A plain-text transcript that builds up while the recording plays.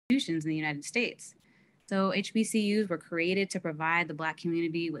institutions in the United States. So HBCUs were created to provide the Black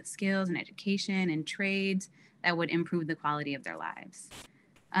community with skills and education and trades that would improve the quality of their lives.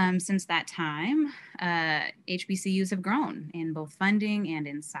 Since that time, HBCUs have grown in both funding and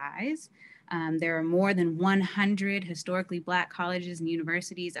in size. There are more than 100 historically Black colleges and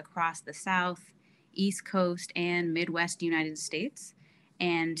universities across the South, East Coast, and Midwest United States.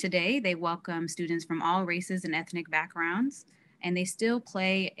 And today they welcome students from all races and ethnic backgrounds, and they still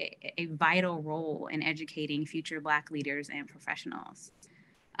play a vital role in educating future Black leaders and professionals.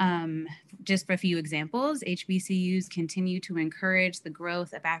 Just for a few examples, HBCUs continue to encourage the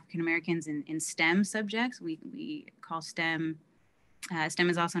growth of African Americans in STEM subjects. We call STEM. STEM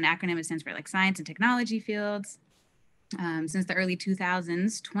is also an acronym. It stands for like science and technology fields. Since the early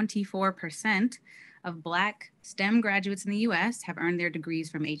 2000s, 24% of Black STEM graduates in the US have earned their degrees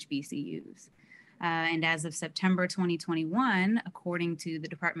from HBCUs. And as of September 2021, according to the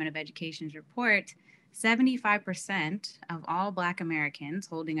Department of Education's report, 75% of all Black Americans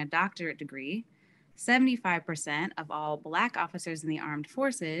holding a doctorate degree, 75% of all Black officers in the armed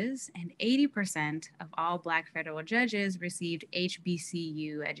forces, and 80% of all Black federal judges received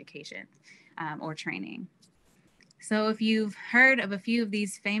HBCU education or training. So if you've heard of a few of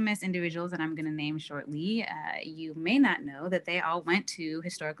these famous individuals that I'm going to name shortly, you may not know that they all went to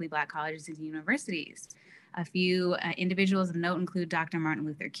historically Black colleges and universities. A few individuals of note include Dr. Martin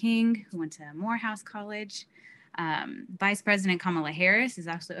Luther King, who went to Morehouse College. Vice President Kamala Harris is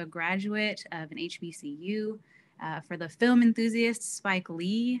also a graduate of an HBCU. For the film enthusiasts, Spike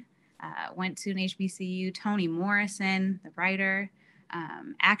Lee went to an HBCU. Toni Morrison, the writer,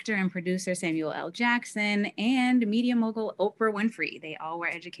 actor and producer Samuel L. Jackson, and media mogul Oprah Winfrey. They all were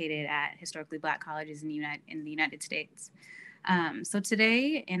educated at historically Black colleges in the United States. So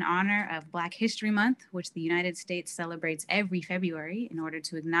today, in honor of Black History Month, which the United States celebrates every February in order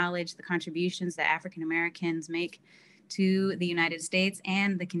to acknowledge the contributions that African Americans make to the United States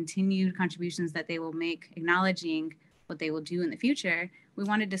and the continued contributions that they will make, acknowledging what they will do in the future, we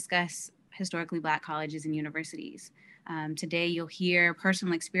want to discuss historically Black colleges and universities. Today, you'll hear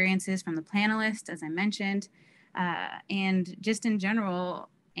personal experiences from the panelists, as I mentioned, and just in general,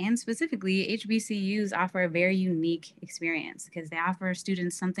 and specifically, HBCUs offer a very unique experience because they offer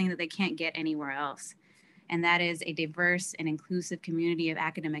students something that they can't get anywhere else. And that is a diverse and inclusive community of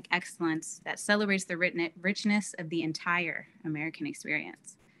academic excellence that celebrates the richness of the entire American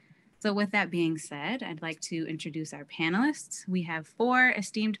experience. So with that being said, I'd like to introduce our panelists. We have 4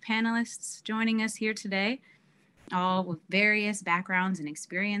 esteemed panelists joining us here today, all with various backgrounds and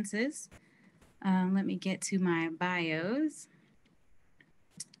experiences. Let me get to my bios.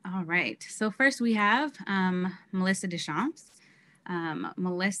 All right, so first we have Melissa Deschamps.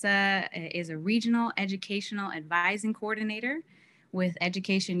 Melissa is a regional educational advising coordinator with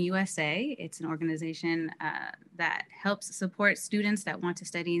Education USA. It's an organization that helps support students that want to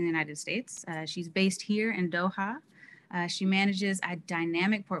study in the United States. She's based here in Doha. She manages a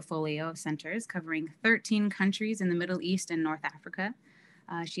dynamic portfolio of centers covering 13 countries in the Middle East and North Africa.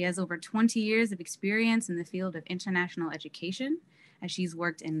 She has over 20 years of experience in the field of international education, as she's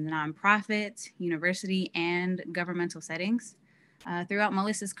worked in nonprofit, university, and governmental settings. Throughout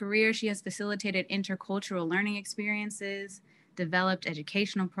Melissa's career, she has facilitated intercultural learning experiences, developed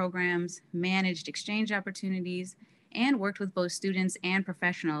educational programs, managed exchange opportunities, and worked with both students and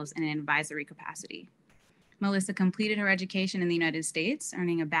professionals in an advisory capacity. Melissa completed her education in the United States,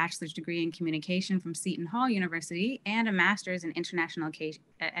 earning a bachelor's degree in communication from Seton Hall University and a master's in international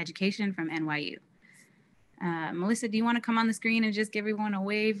education from NYU. Melissa, do you want to come on the screen and just give everyone a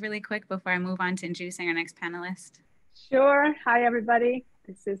wave really quick before I move on to introducing our next panelist? Sure. Hi, everybody.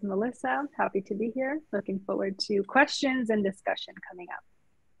 This is Melissa. Happy to be here. Looking forward to questions and discussion coming up.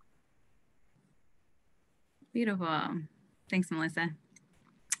 Beautiful. Thanks, Melissa.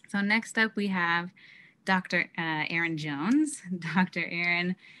 So next up, we have Dr. Erin Jones. Dr.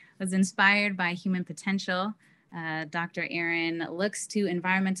 Erin was inspired by human potential. Dr. Erin looks to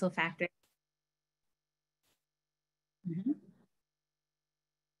environmental factors.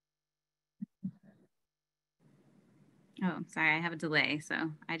 Oh, sorry, I have a delay,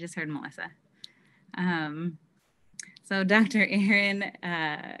 so I just heard Melissa. So Dr. Erin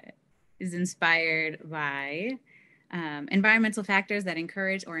is inspired by environmental factors that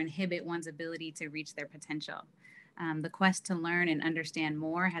encourage or inhibit one's ability to reach their potential. The quest to learn and understand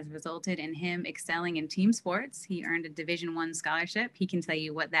more has resulted in him excelling in team sports. He earned a Division I scholarship. He can tell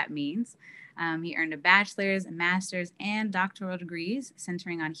you what that means. He earned a bachelor's, a master's, and doctoral degrees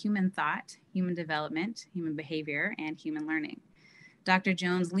centering on human thought, human development, human behavior, and human learning. Dr.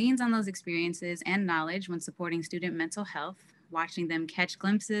 Jones leans on those experiences and knowledge when supporting student mental health, watching them catch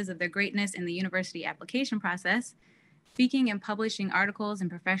glimpses of their greatness in the university application process, speaking and publishing articles in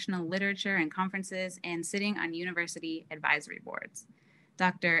professional literature and conferences, and sitting on university advisory boards.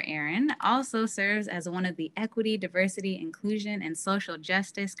 Dr. Aaron also serves as one of the Equity, Diversity, Inclusion, and Social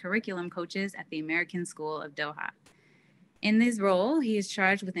Justice curriculum coaches at the American School of Doha. In this role, he is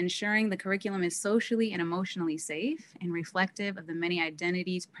charged with ensuring the curriculum is socially and emotionally safe and reflective of the many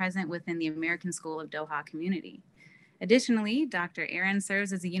identities present within the American School of Doha community. Additionally, Dr. Aaron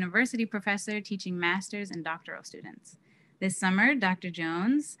serves as a university professor teaching master's and doctoral students. This summer, Dr.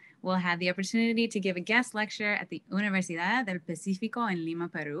 Jones will have the opportunity to give a guest lecture at the Universidad del Pacífico in Lima,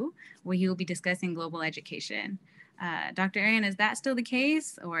 Peru, where he will be discussing global education. Dr. Aaron, is that still the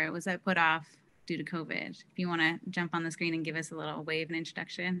case, or was that put off due to COVID? If you want to jump on the screen and give us a little wave and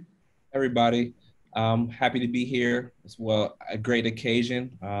introduction. Everybody, happy to be here as well. A great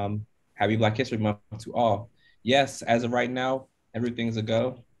occasion. Happy Black History Month to all. Yes, as of right now, everything's a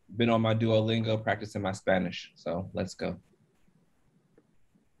go. Been on my Duolingo, practicing my Spanish. So let's go.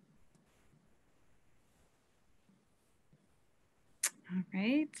 All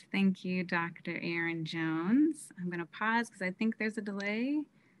right. Thank you, Dr. Aaron Jones. I'm going to pause because I think there's a delay.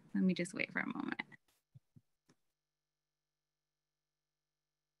 Let me just wait for a moment.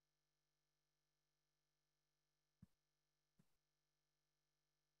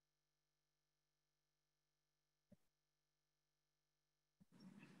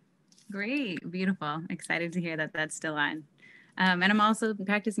 Great, beautiful. Excited to hear that that's still on. And I'm also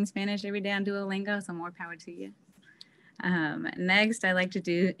practicing Spanish every day on Duolingo, so more power to you. Next, I'd like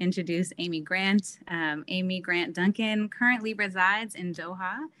to introduce Amy Grant. Amy Grant Duncan currently resides in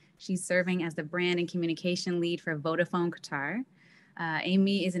Doha. She's serving as the brand and communication lead for Vodafone Qatar.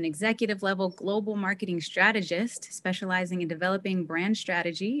 Amy is an executive level global marketing strategist specializing in developing brand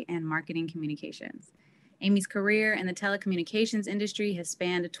strategy and marketing communications. Amy's career in the telecommunications industry has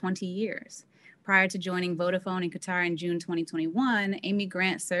spanned 20 years. Prior to joining Vodafone in Qatar in June 2021, Amy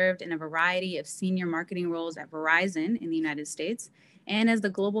Grant served in a variety of senior marketing roles at Verizon in the United States and as the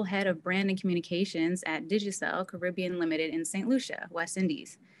global head of brand and communications at Digicel Caribbean Limited in St. Lucia, West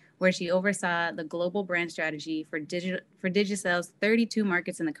Indies, where she oversaw the global brand strategy for Digicel's 32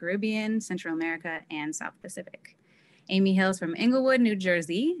 markets in the Caribbean, Central America, and South Pacific. Amy hails from Englewood, New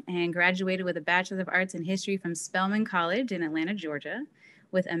Jersey, and graduated with a Bachelor of Arts in History from Spelman College in Atlanta, Georgia,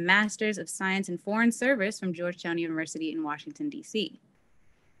 with a Master's of Science in Foreign Service from Georgetown University in Washington, D.C.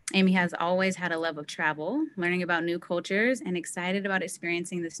 Amy has always had a love of travel, learning about new cultures, and excited about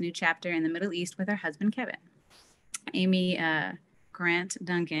experiencing this new chapter in the Middle East with her husband, Kevin. Amy Grant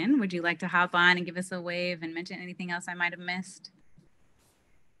Duncan, would you like to hop on and give us a wave and mention anything else I might have missed?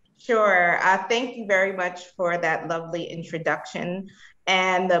 Sure. Thank you very much for that lovely introduction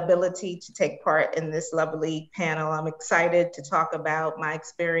and the ability to take part in this lovely panel. I'm excited to talk about my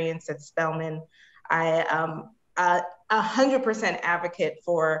experience at Spelman. I am 100% advocate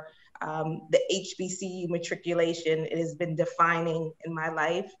for the HBCU matriculation. It has been defining in my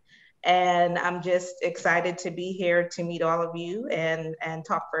life. And I'm just excited to be here to meet all of you and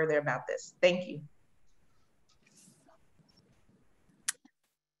talk further about this. Thank you.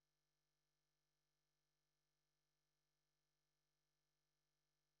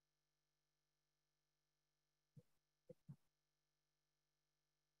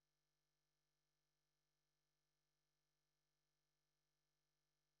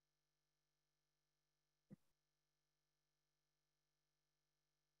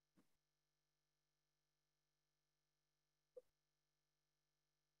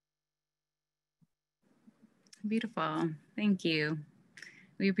 Beautiful. Thank you.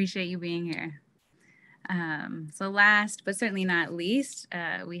 We appreciate you being here. So last, but certainly not least,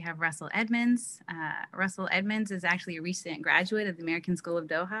 we have Russell Edmonds. Russell Edmonds is actually a recent graduate of the American School of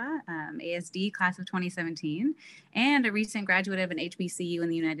Doha, ASD class of 2017, and a recent graduate of an HBCU in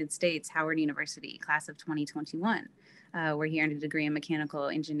the United States, Howard University, class of 2021, where he earned a degree in mechanical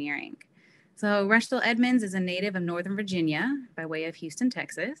engineering. So Russell Edmonds is a native of Northern Virginia by way of Houston,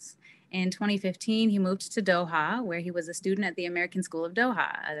 Texas. In 2015, he moved to Doha, where he was a student at the American School of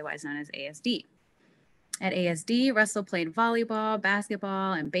Doha, otherwise known as ASD. At ASD, Russell played volleyball,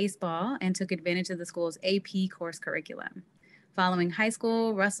 basketball, and baseball and took advantage of the school's AP course curriculum. Following high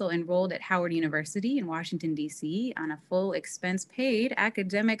school, Russell enrolled at Howard University in Washington, D.C. on a full expense-paid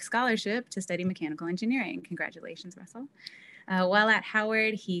academic scholarship to study mechanical engineering. Congratulations, Russell. While at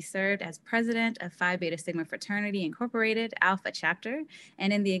Howard, he served as president of Phi Beta Sigma Fraternity Incorporated, Alpha Chapter,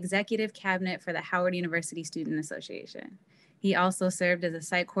 and in the executive cabinet for the Howard University Student Association. He also served as a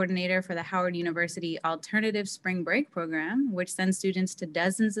site coordinator for the Howard University Alternative Spring Break Program, which sends students to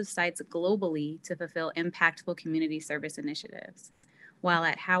dozens of sites globally to fulfill impactful community service initiatives. While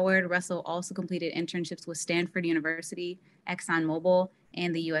at Howard, Russell also completed internships with Stanford University, ExxonMobil,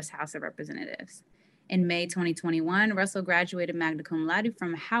 and the U.S. House of Representatives. In May 2021, Russell graduated magna cum laude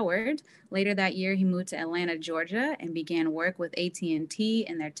from Howard. Later that year, he moved to Atlanta, Georgia, and began work with AT&T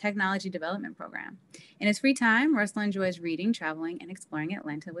in their technology development program. In his free time, Russell enjoys reading, traveling, and exploring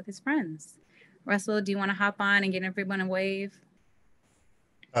Atlanta with his friends. Russell, do you want to hop on and get everyone a wave?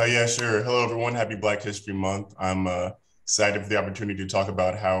 Yeah, sure. Hello, everyone. Happy Black History Month. I'm excited for the opportunity to talk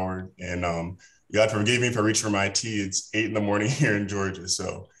about Howard. And God forgive me if I reach for my tea. It's 8 in the morning here in Georgia,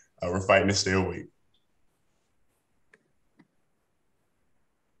 so we're fighting to stay awake.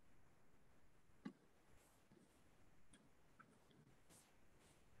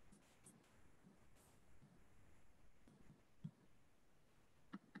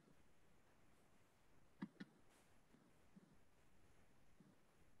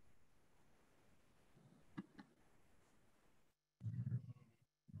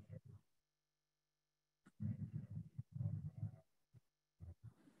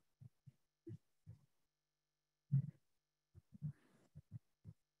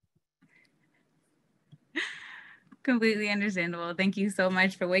 Completely understandable. Thank you so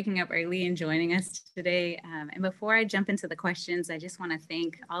much for waking up early and joining us today. And before I jump into the questions, I just want to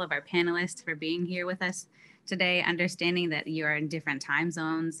thank all of our panelists for being here with us today, understanding that you are in different time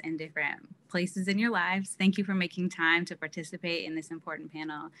zones and different places in your lives. Thank you for making time to participate in this important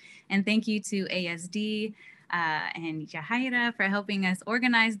panel. And thank you to ASD and Jahaira for helping us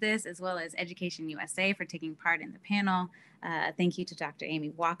organize this, as well as Education USA for taking part in the panel. Thank you to Dr. Amy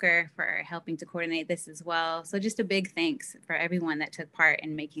Walker for helping to coordinate this as well. So just a big thanks for everyone that took part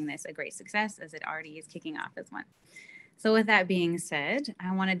in making this a great success, as it already is kicking off as one. So with that being said,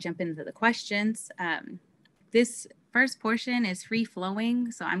 I want to jump into the questions. This first portion is free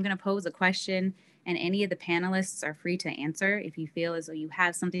flowing. So I'm going to pose a question and any of the panelists are free to answer. If you feel as though you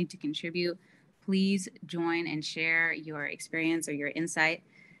have something to contribute, please join and share your experience or your insight.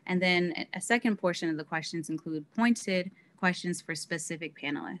 And then a second portion of the questions include pointed questions for specific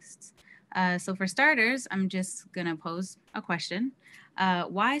panelists. So for starters, I'm just gonna pose a question.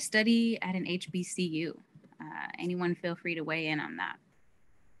 Why study at an HBCU? Anyone feel free to weigh in on that.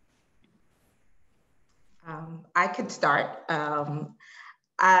 I could start.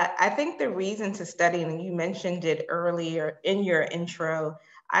 I think the reason to study, and you mentioned it earlier in your intro,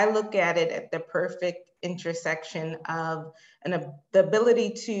 I look at it at the perfect intersection of the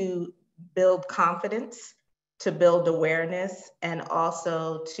ability to build confidence, to build awareness, and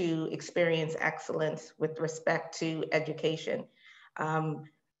also to experience excellence with respect to education.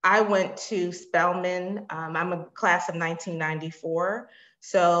 I went to Spelman. I'm a class of 1994.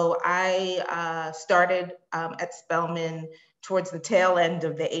 So I started at Spelman towards the tail end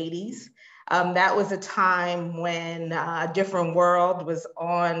of the 80s. That was a time when A Different World was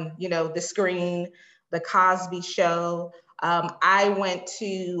on, the screen, The Cosby Show. I went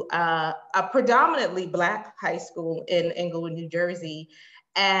to a predominantly Black high school in Englewood, New Jersey.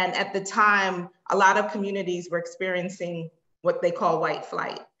 And at the time, a lot of communities were experiencing what they call white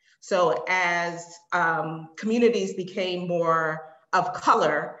flight. So as communities became more of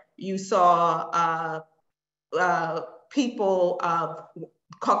color, you saw people of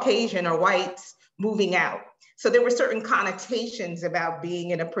Caucasian or whites moving out. So there were certain connotations about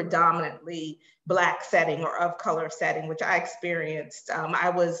being in a predominantly Black setting or of color setting, which I experienced. I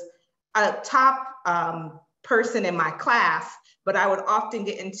was a top person in my class, but I would often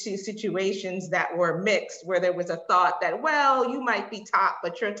get into situations that were mixed, where there was a thought that, well, you might be top,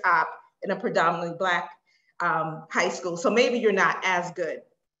 but you're top in a predominantly Black high school, so maybe you're not as good.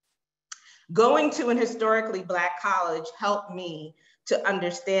 Going to an historically Black college helped me to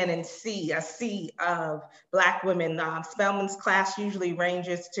understand and see a sea of Black women. Spelman's class usually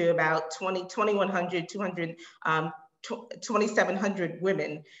ranges to about 2,100, 200, 2,700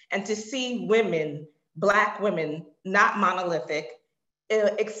 women. And to see women, Black women, not monolithic,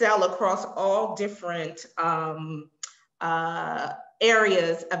 excel across all different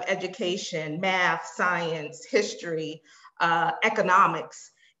areas of education, math, science, history,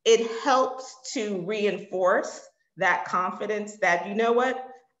 economics, it helps to reinforce that confidence that, you know what,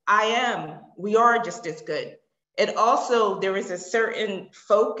 we are just as good. It also, there is a certain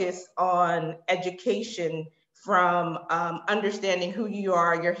focus on education from understanding who you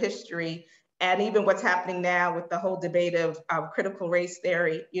are, your history, and even what's happening now with the whole debate of critical race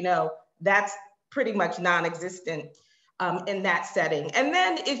theory, that's pretty much non-existent. in that setting. And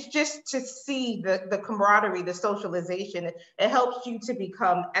then it's just to see the camaraderie, the socialization. It helps you to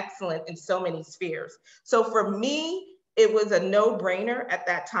become excellent in so many spheres. So for me, it was a no-brainer at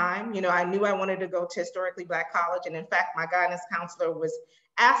that time. You know, I knew I wanted to go to historically Black college. And in fact, my guidance counselor was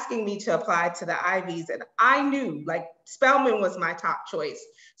asking me to apply to the Ivies. And I knew, like, Spelman was my top choice.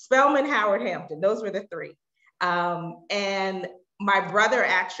 Spelman, Howard, Hampton, those were the three. And my brother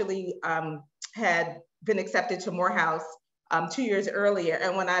actually had been accepted to Morehouse 2 years earlier.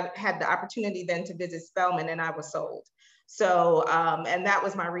 And when I had the opportunity then to visit Spelman, and I was sold. So, and that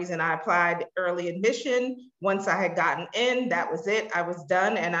was my reason I applied early admission. Once I had gotten in, that was it. I was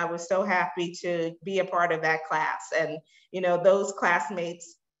done. And I was so happy to be a part of that class. And, you know, those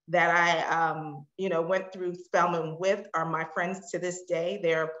classmates that I, you know, went through Spelman with are my friends to this day.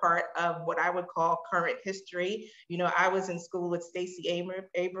 They're a part of what I would call current history. You know, I was in school with Stacey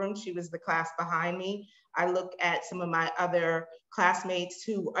Abrams. She was the class behind me. I look at some of my other classmates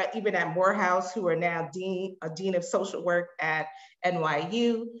who are even at Morehouse, who are now a dean of social work at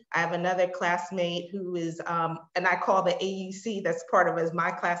NYU. I have another classmate who is, and I call the AUC, that's part of as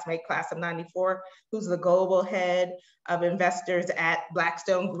my classmate, class of 94, who's the global head of investors at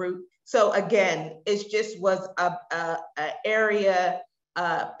Blackstone Group. So again, it just was a area,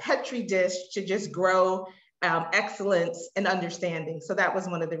 petri dish to just grow excellence and understanding. So that was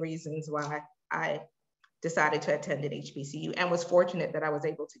one of the reasons why I decided to attend an HBCU and was fortunate that I was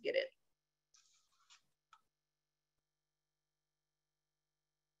able to get it.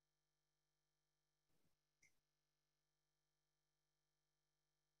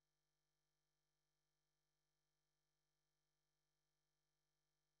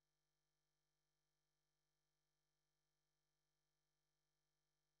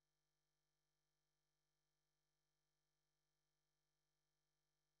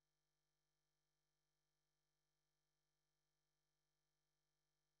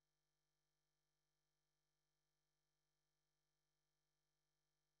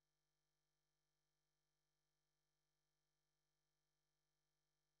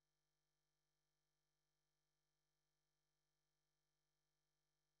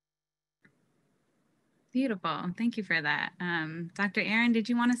 Beautiful. Thank you for that. Dr. Aaron, did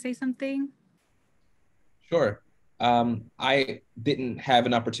you want to say something? Sure. I didn't have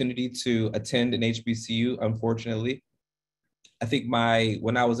an opportunity to attend an HBCU, unfortunately. I think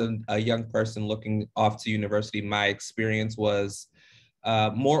when I was a young person looking off to university, my experience was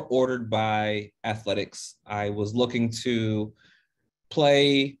more ordered by athletics. I was looking to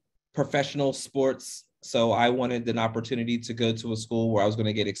play professional sports. So I wanted an opportunity to go to a school where I was going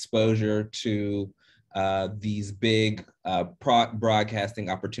to get exposure to these big broadcasting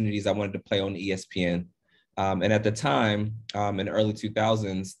opportunities. I wanted to play on ESPN. And at the time, in the early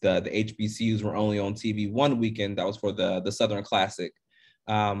 2000s, the HBCUs were only on TV one weekend. That was for the Southern Classic.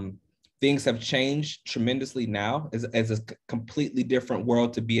 Things have changed tremendously now. It's a completely different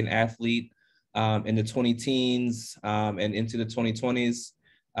world to be an athlete in the 20-teens and into the 2020s.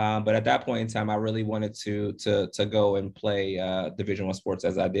 But at that point in time, I really wanted to go and play Division I sports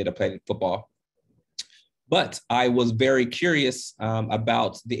as I did. I played football. But I was very curious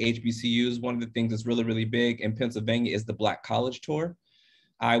about the HBCUs. One of the things that's really, really big in Pennsylvania is the Black College Tour.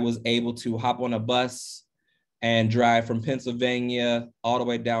 I was able to hop on a bus and drive from Pennsylvania all the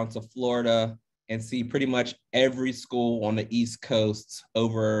way down to Florida and see pretty much every school on the East Coast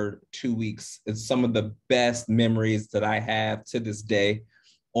over 2 weeks. It's some of the best memories that I have to this day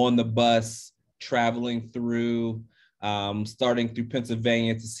on the bus, traveling through, starting through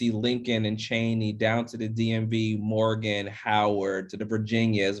Pennsylvania to see Lincoln and Cheney, down to the DMV, Morgan, Howard, to the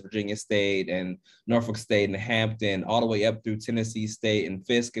Virginias, Virginia State and Norfolk State and Hampton, all the way up through Tennessee State and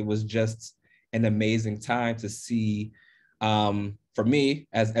Fisk. It was just an amazing time to see, for me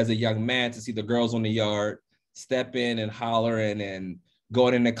as a young man, to see the girls on the yard step in and hollering and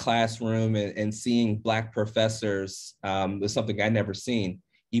going in the classroom and seeing Black professors was something I never seen.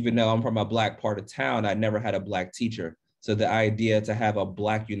 Even though I'm from a Black part of town, I never had a Black teacher. So the idea to have a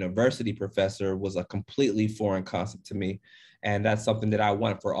Black university professor was a completely foreign concept to me. And that's something that I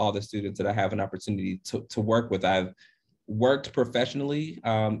want for all the students that I have an opportunity to work with. I've worked professionally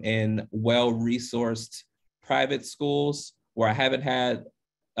in well-resourced private schools where I haven't had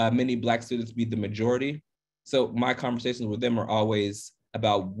many Black students be the majority. So my conversations with them are always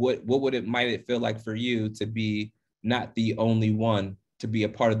about what might it feel like for you to be not the only one, to be a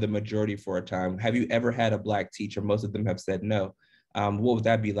part of the majority for a time. Have you ever had a Black teacher? Most of them have said no. What would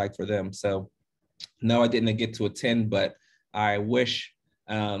that be like for them? So no, I didn't get to attend, but I wish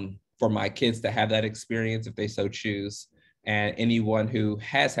for my kids to have that experience if they so choose. And anyone who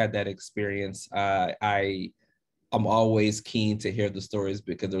has had that experience, I I'm always keen to hear the stories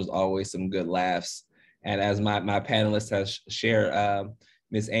because there's always some good laughs. And as my panelists has shared,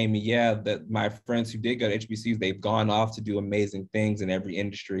 Miss Amy, yeah, that my friends who did go to HBCUs, they've gone off to do amazing things in every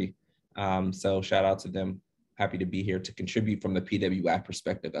industry. So shout out to them. Happy to be here to contribute from the PWI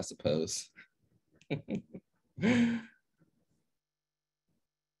perspective, I suppose.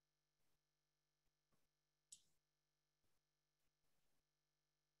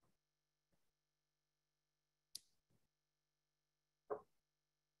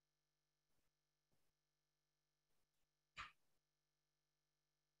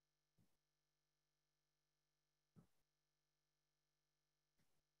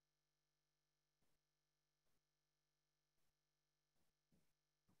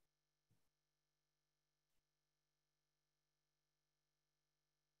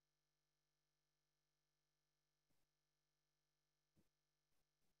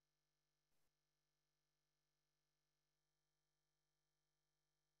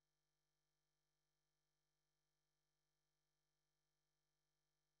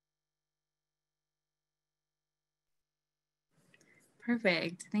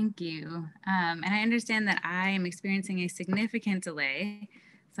 Perfect. Thank you. And I understand that I am experiencing a significant delay.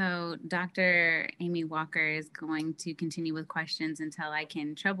 So Dr. Amy Walker is going to continue with questions until I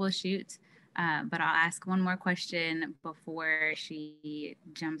can troubleshoot. But I'll ask one more question before she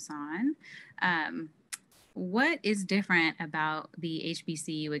jumps on. What is different about the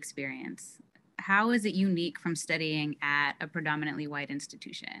HBCU experience? How is it unique from studying at a predominantly white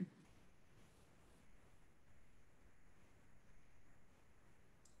institution?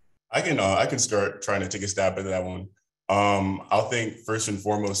 I can start trying to take a stab at that one. I'll think first and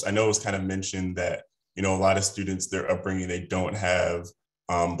foremost, I know it was kind of mentioned that, you know, a lot of students, their upbringing, they don't have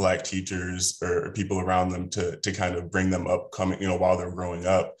Black teachers or people around them to kind of bring them up coming, you know, while they're growing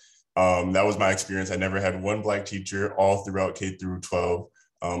up. That was my experience. I never had one Black teacher all throughout K through 12,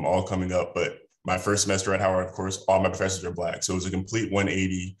 all coming up. But my first semester at Howard, of course, all my professors are Black. So it was a complete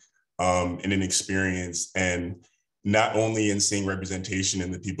 180 in an experience. And not only in seeing representation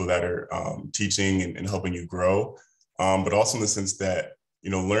in the people that are teaching and helping you grow, but also in the sense that, you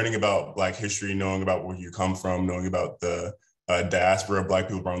know, learning about Black history, knowing about where you come from, knowing about the diaspora of Black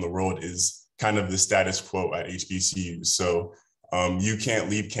people around the world is kind of the status quo at HBCU. So you can't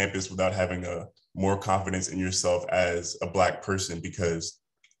leave campus without having a more confidence in yourself as a Black person, because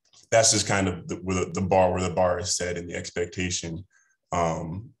that's just kind of where the bar is set and the expectation.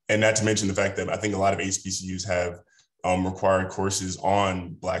 And not to mention the fact that I think a lot of HBCUs have required courses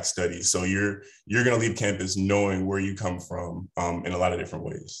on Black studies. So you're going to leave campus knowing where you come from in a lot of different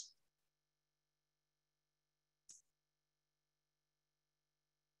ways.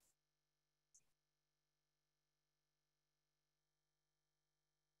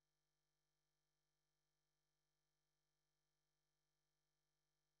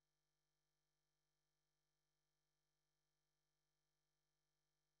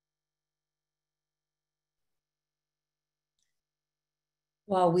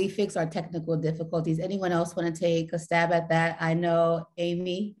 While we fix our technical difficulties, anyone else want to take a stab at that? I know,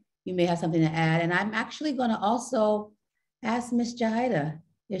 Amy, you may have something to add. And I'm actually going to also ask Miss Jahida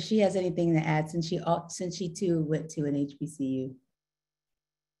if she has anything to add, since she too went to an HBCU.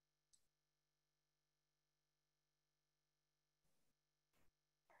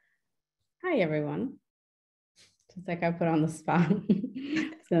 Hi, everyone. Just like I put on the spot. I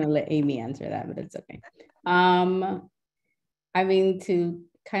was going to let Amy answer that, but it's okay. I mean, to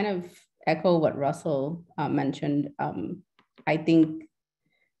kind of echo what Russell mentioned, I think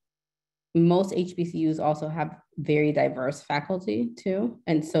most HBCUs also have very diverse faculty too.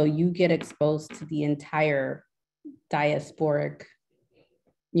 And so you get exposed to the entire diasporic,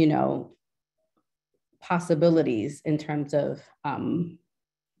 you know, possibilities in terms of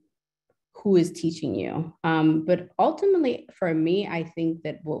who is teaching you. But ultimately for me, I think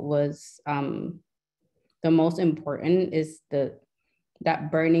that what was the most important is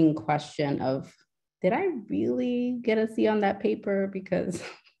that burning question of, did I really get a C on that paper because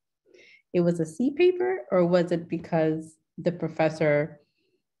it was a C paper, or was it because the professor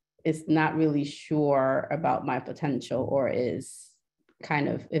is not really sure about my potential, or is kind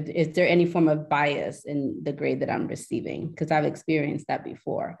of, is there any form of bias in the grade that I'm receiving? Because I've experienced that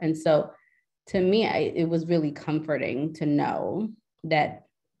before. And so to me, it was really comforting to know that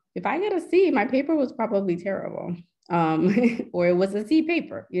if I get a C, my paper was probably terrible, or it was a C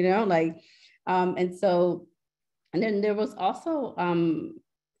paper, you know, like, and so, and then there was also,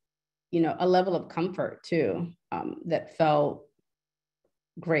 you know, a level of comfort too, that felt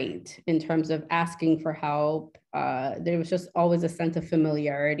great in terms of asking for help. There was just always a sense of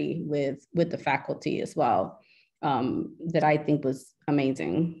familiarity with the faculty as well. that I think was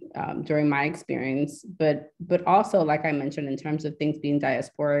amazing during my experience. But also, like I mentioned, in terms of things being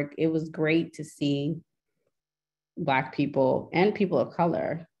diasporic, it was great to see Black people and people of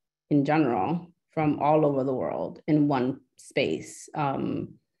color in general from all over the world in one space,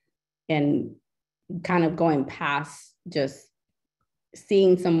 and kind of going past just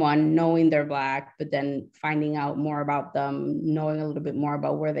seeing someone, knowing they're Black, but then finding out more about them, knowing a little bit more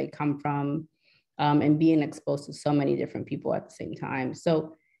about where they come from, and being exposed to so many different people at the same time.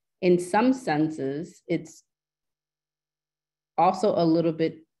 So in some senses, it's also a little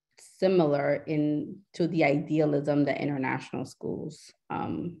bit similar to the idealism that international schools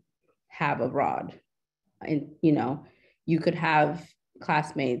have abroad. And, you could have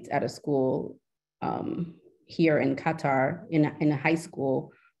classmates at a school here in Qatar, in a high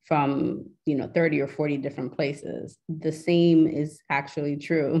school from, 30 or 40 different places. The same is actually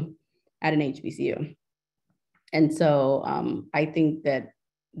true at an HBCU. And so I think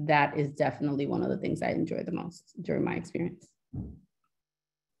that is definitely one of the things I enjoy the most during my experience.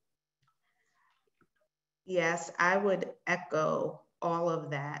 Yes, I would echo all of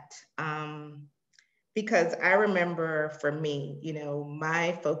that. Because I remember for me,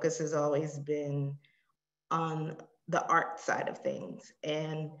 my focus has always been on the art side of things.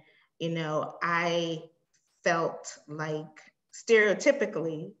 And, I felt like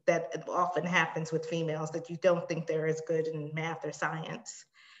stereotypically that it often happens with females, that you don't think they're as good in math or science.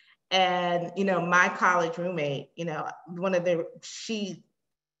 And, my college roommate, she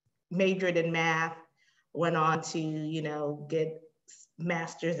majored in math, went on to, get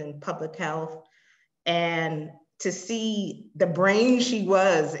master's in public health. And to see the brain she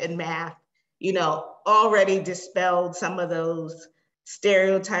was in math, already dispelled some of those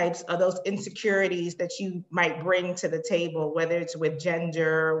stereotypes or those insecurities that you might bring to the table, whether it's with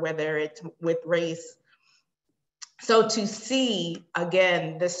gender, whether it's with race. So to see,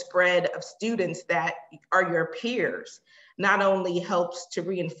 again, the spread of students that are your peers not only helps to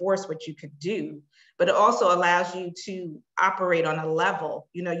reinforce what you could do, but it also allows you to operate on a level,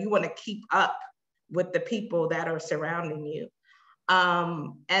 you want to keep up with the people that are surrounding you.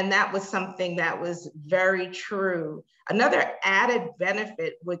 And that was something that was very true. Another added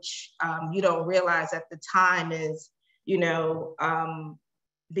benefit, which you don't realize at the time, is,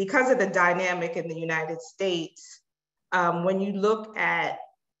 because of the dynamic in the United States, when you look at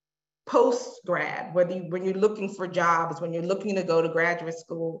post-grad, when you're looking for jobs, when you're looking to go to graduate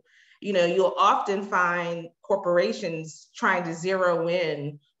school, you'll often find corporations trying to zero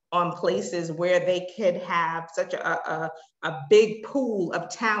in on places where they could have such a big pool of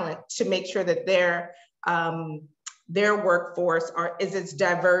talent to make sure that their workforce is as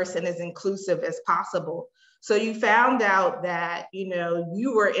diverse and as inclusive as possible. So you found out that,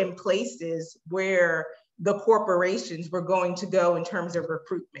 you were in places where the corporations were going to go in terms of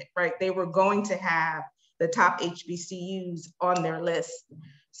recruitment, right? They were going to have the top HBCUs on their list.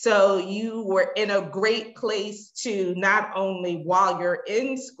 So you were in a great place to not only while you're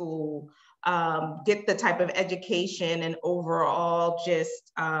in school, get the type of education and overall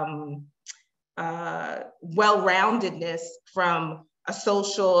just well-roundedness from a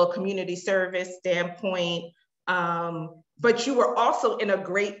social community service standpoint, but you were also in a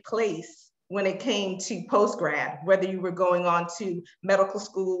great place when it came to post-grad, whether you were going on to medical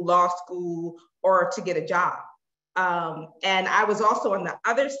school, law school, or to get a job. And I was also on the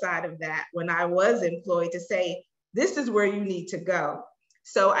other side of that when I was employed to say, this is where you need to go.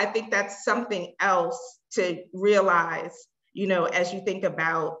 So I think that's something else to realize, as you think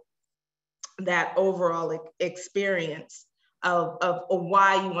about that overall experience of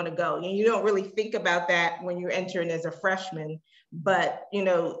why you want to go. And you don't really think about that when you're entering as a freshman, but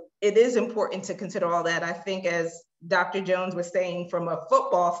it is important to consider all that. I think, as Dr. Jones was saying, from a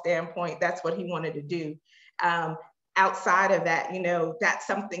football standpoint, that's what he wanted to do. Outside of that, that's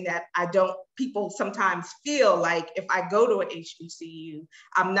something that people sometimes feel like if I go to an HBCU,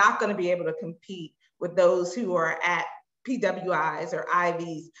 I'm not going to be able to compete with those who are at PWIs or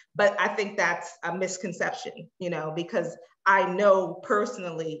Ivies. But I think that's a misconception, because I know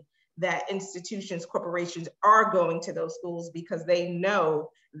personally that institutions, corporations are going to those schools because they know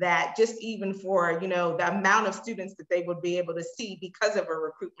that just even for, the amount of students that they would be able to see because of a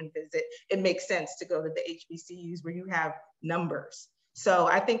recruitment visit, it makes sense to go to the HBCUs where you have numbers. So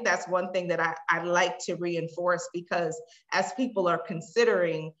I think that's one thing that I like to reinforce, because as people are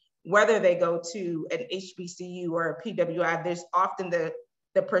considering whether they go to an HBCU or a PWI, there's often the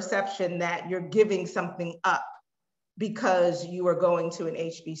perception that you're giving something up because you are going to an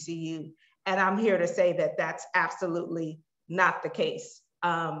HBCU. And I'm here to say that that's absolutely not the case.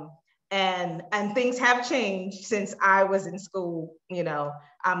 and things have changed since I was in school. You know,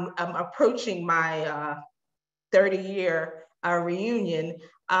 I'm approaching my 30-year reunion,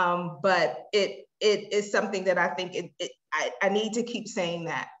 but it is something that I think I need to keep saying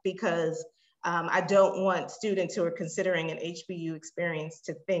that, because I don't want students who are considering an HBU experience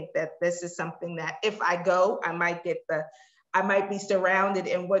to think that this is something that if I go, I might be surrounded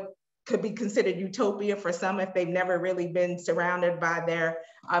in what could be considered utopia for some if they've never really been surrounded by their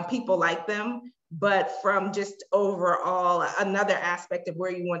people like them. But from just overall another aspect of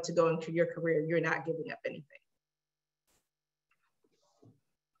where you want to go into your career, you're not giving up anything.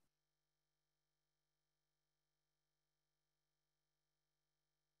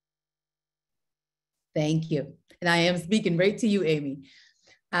 Thank you. And I am speaking right to you, Amy.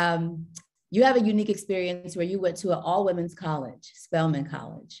 You have a unique experience where you went to an all-women's college, Spelman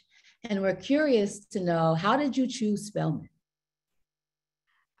College. And we're curious to know, how did you choose Spelman?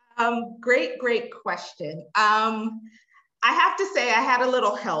 Great question. I have to say I had a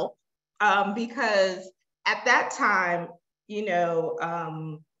little help because at that time, you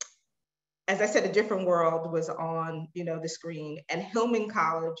know, as I said, A Different World was on, you know, the screen, and Hillman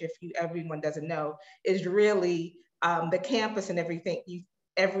College, if everyone doesn't know, is really the campus and everything.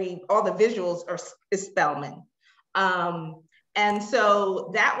 All the visuals is Spelman. And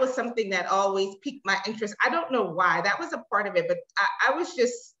so that was something that always piqued my interest. I don't know why, that was a part of it, but I was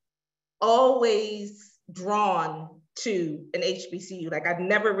just always drawn to an HBCU. Like, I'd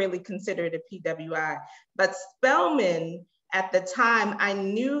never really considered a PWI, but Spelman at the time, I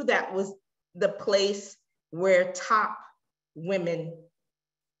knew that was the place where top women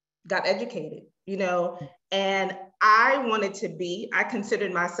got educated, you know, and I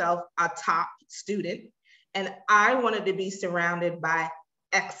considered myself a top student, and I wanted to be surrounded by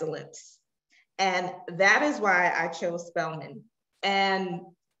excellence. And that is why I chose Spelman. And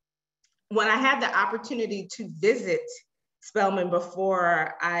when I had the opportunity to visit Spelman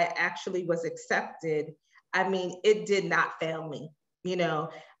before I actually was accepted, I mean, it did not fail me. You know,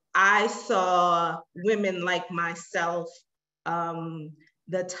 I saw women like myself,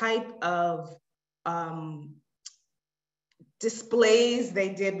 the type of displays they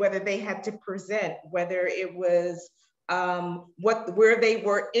did, whether they had to present, whether it was where they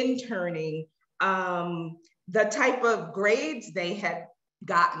were interning, the type of grades they had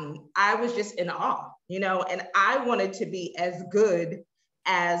gotten. I was just in awe, you know, and I wanted to be as good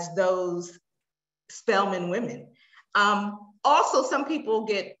as those Spelman women. Also, some people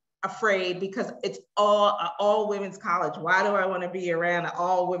get afraid because it's all women's college. Why do I want to be around an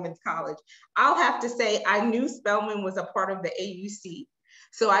all women's college? I'll have to say I knew Spelman was a part of the AUC.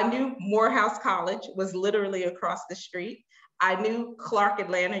 So I knew Morehouse College was literally across the street. I knew Clark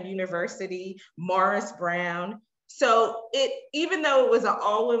Atlanta University, Morris Brown. So even though it was an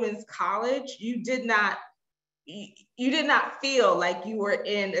all women's college, you did not feel like you were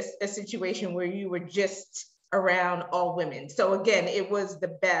in a situation where you were just around all women. So again, it was the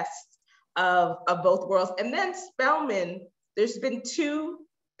best of both worlds. And then Spelman, there's been two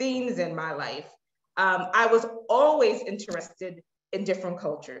themes in my life. I was always interested in different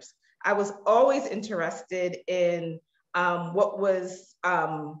cultures. I was always interested in what was,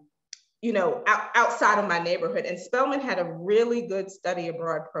 you know, outside of my neighborhood. And Spelman had a really good study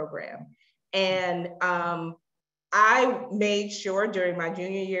abroad program. And I made sure during my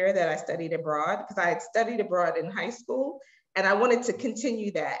junior year that I studied abroad, because I had studied abroad in high school and I wanted to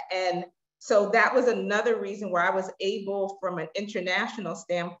continue that. And so that was another reason where I was able, from an international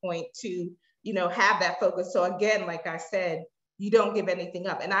standpoint, to, you know, have that focus. So again, like I said, you don't give anything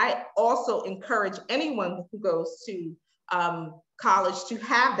up. And I also encourage anyone who goes to college to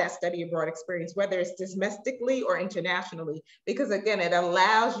have that study abroad experience, whether it's domestically or internationally, because again, it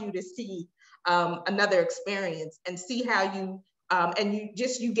allows you to see another experience and see how you, and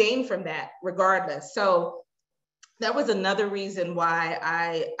you gain from that regardless. So that was another reason why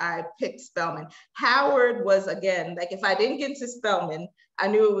I picked Spelman. Howard was, again, like, if I didn't get into Spelman, I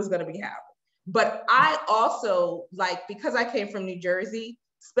knew it was gonna be Howard. But I also, like, because I came from New Jersey,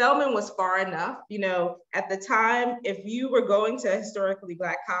 Spelman was far enough. You know, at the time, if you were going to a historically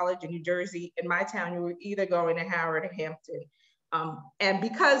Black college in New Jersey, in my town, you were either going to Howard or Hampton. And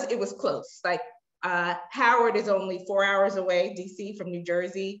because it was close, like Howard is only 4 hours away, DC, from New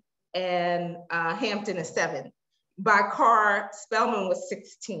Jersey, and Hampton is 7. By car, Spelman was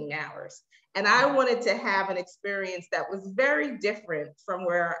 16 hours. And I wanted to have an experience that was very different from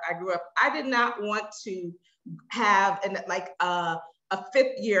where I grew up. I did not want to have a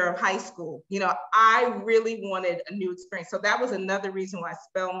 5th year of high school. You know, I really wanted a new experience. So that was another reason why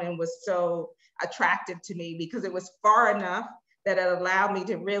Spelman was so attractive to me, because it was far enough that it allowed me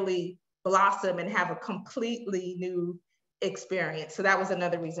to really blossom and have a completely new experience. So that was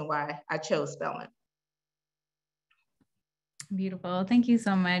another reason why I chose Spelman. Beautiful. Thank you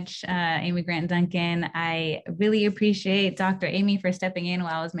so much, Amy Grant Duncan. I really appreciate Dr. Amy for stepping in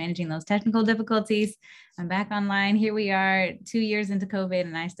while I was managing those technical difficulties. I'm back online. Here we are 2 years into COVID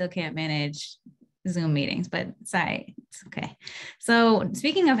and I still can't manage Zoom meetings, but sorry, it's okay. So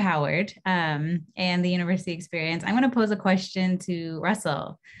speaking of Howard and the university experience, I'm going to pose a question to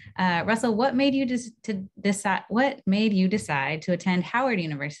Russell. Russell, what made you decide to attend Howard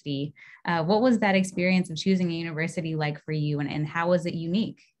University? What was that experience of choosing a university like for you, and how was it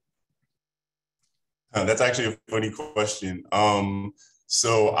unique? That's actually a funny question.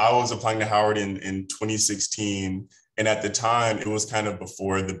 So I was applying to Howard in 2016. And at the time, it was kind of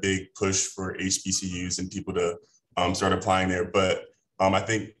before the big push for HBCUs and people to start applying there. But I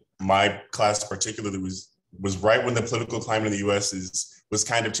think my class particularly was right when the political climate in the US was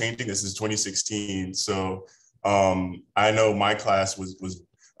kind of changing. This is 2016. So I know my class was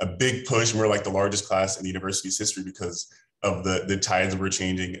a big push. And we're like the largest class in the university's history because of the tides that were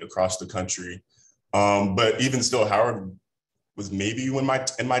changing across the country. But even still, Howard was maybe in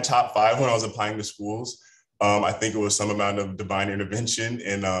my top 5 when I was applying to schools. I think it was some amount of divine intervention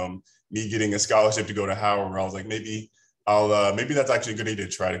and me getting a scholarship to go to Howard, where I was like, maybe that's actually a good idea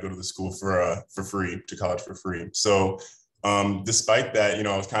to try to go to the school for free, to college for free. So despite that,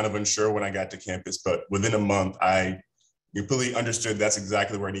 I was kind of unsure when I got to campus, but within a month, I completely understood that's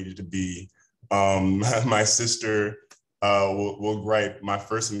exactly where I needed to be. My sister will gripe. My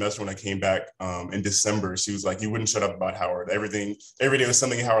first semester when I came back in December, she was like, "You wouldn't shut up about Howard. Every day was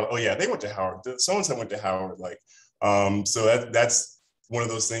something in Howard. Oh yeah, they went to Howard. So-and-so went to Howard." So that's one of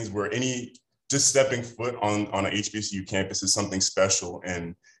those things where just stepping foot on an HBCU campus is something special,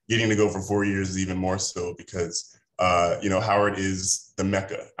 and getting to go for 4 years is even more so because Howard is the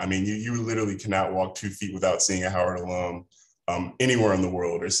Mecca. I mean, you literally cannot walk 2 feet without seeing a Howard alum anywhere in the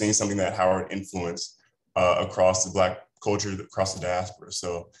world, or seeing something that Howard influenced across the Black culture, across the diaspora.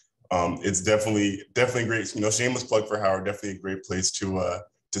 So it's definitely great. Shameless plug for Howard, definitely a great place to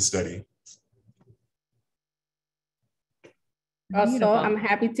study. Also, I'm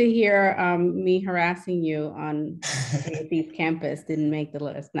happy to hear me harassing you on AFE's campus didn't make the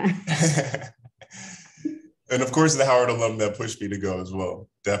list. And of course, the Howard alum that pushed me to go as well.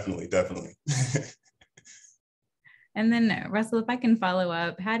 Definitely. And then Russell, if I can follow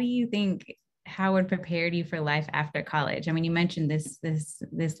up, how do you think Howard prepared you for life after college? I mean, you mentioned this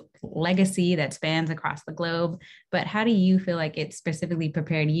legacy that spans across the globe, but how do you feel like it specifically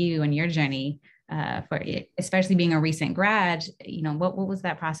prepared you and your journey for it, especially being a recent grad? What was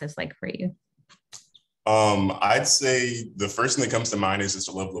that process like for you? I'd say the first thing that comes to mind is just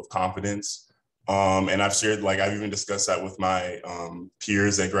a level of confidence. And I've even discussed that with my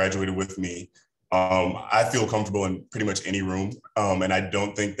peers that graduated with me. I feel comfortable in pretty much any room. And I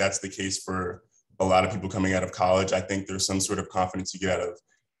don't think that's the case for a lot of people coming out of college. I think there's some sort of confidence you get out of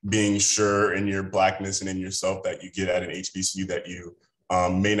being sure in your Blackness and in yourself that you get at an HBCU that you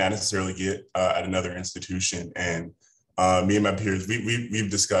may not necessarily get at another institution. And me and my peers,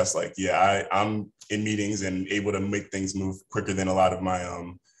 we've discussed I'm in meetings and able to make things move quicker than a lot of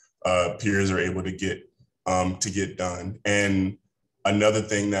my peers are able to get done. And another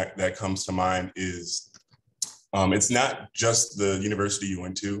thing that comes to mind is it's not just the university you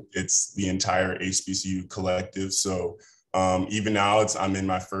went to, it's the entire HBCU collective. So even now I'm in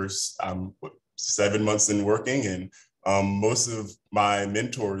my first 7 months in working, and most of my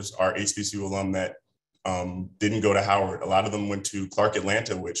mentors are HBCU alum that didn't go to Howard. A lot of them went to Clark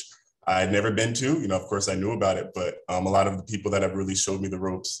Atlanta, which I had never been to. Of course I knew about it, but a lot of the people that have really showed me the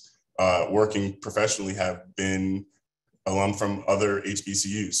ropes working professionally have been alum from other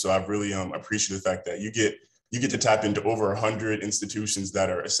HBCUs. So I've really appreciated the fact that you get to tap into over 100 institutions that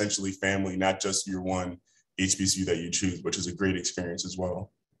are essentially family, not just your one HBCU that you choose, which is a great experience as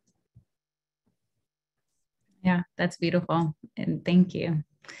well. Yeah, that's beautiful. And thank you.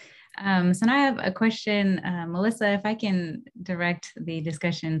 So now I have a question, Melissa, if I can direct the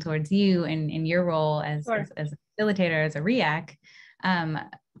discussion towards you and in your role as a facilitator, as a REAC.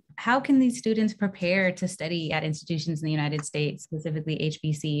 How can these students prepare to study at institutions in the United States, specifically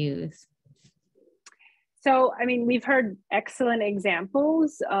HBCUs? So, we've heard excellent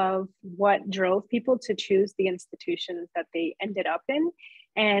examples of what drove people to choose the institutions that they ended up in.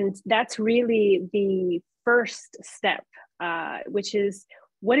 And that's really the first step, which is,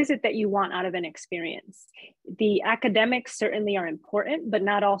 what is it that you want out of an experience? The academics certainly are important, but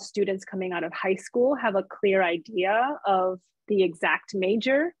not all students coming out of high school have a clear idea of the exact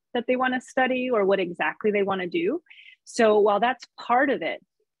major that they want to study or what exactly they want to do. So while that's part of it,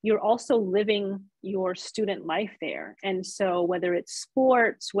 you're also living your student life there. And so whether it's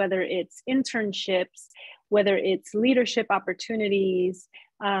sports, whether it's internships, whether it's leadership opportunities,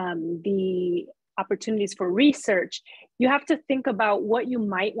 the opportunities for research, you have to think about what you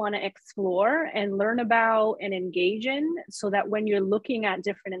might want to explore and learn about and engage in, so that when you're looking at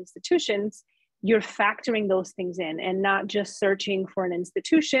different institutions, you're factoring those things in and not just searching for an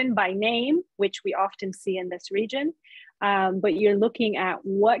institution by name, which we often see in this region, but you're looking at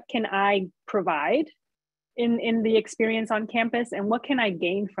what can I provide in the experience on campus, and what can I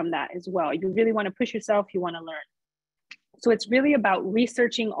gain from that as well. You really want to push yourself, you want to learn. So it's really about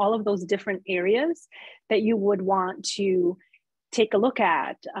researching all of those different areas that you would want to take a look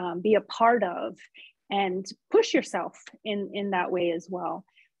at, be a part of, and push yourself in that way as well.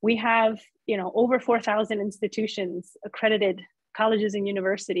 We have, over 4,000 institutions, accredited colleges and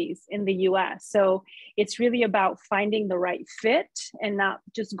universities in the US. So it's really about finding the right fit and not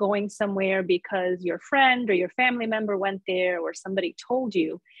just going somewhere because your friend or your family member went there or somebody told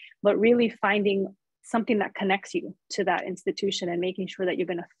you, but really finding something that connects you to that institution and making sure that you're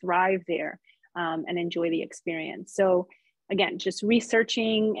going to thrive there and enjoy the experience. So again, just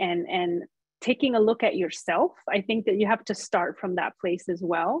researching and taking a look at yourself. I think that you have to start from that place as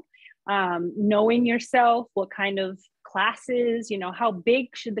well. Knowing yourself, what kind of classes, how big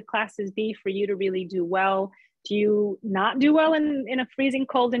should the classes be for you to really do well? Do you not do well in a freezing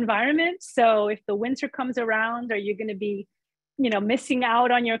cold environment? So if the winter comes around, are you going to be missing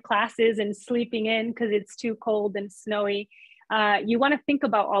out on your classes and sleeping in because it's too cold and snowy? You want to think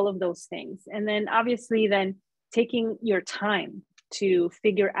about all of those things. And then obviously then taking your time to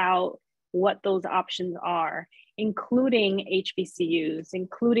figure out what those options are, including HBCUs,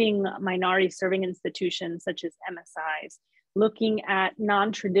 including minority serving institutions such as MSIs, looking at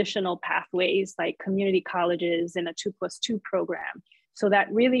non-traditional pathways like community colleges and a 2+2 program. So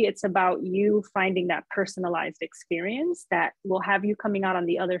that really it's about you finding that personalized experience that will have you coming out on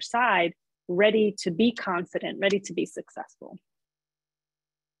the other side ready to be confident, ready to be successful.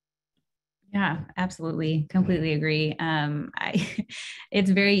 Yeah, absolutely. Completely agree. It's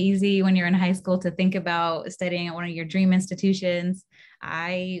very easy when you're in high school to think about studying at one of your dream institutions.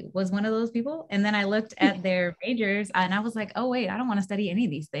 I was one of those people. And then I looked at their majors and I was like, oh, wait, I don't want to study any of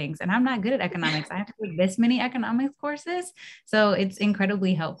these things. And I'm not good at economics. I have to take this many economics courses. So it's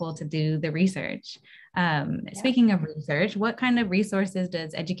incredibly helpful to do the research. Speaking of research, what kind of resources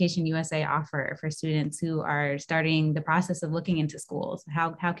does Education USA offer for students who are starting the process of looking into schools?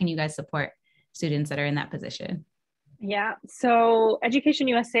 How can you guys support students that are in that position? Yeah, so Education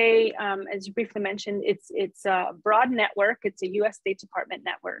USA, as you briefly mentioned, it's a broad network. It's a US State Department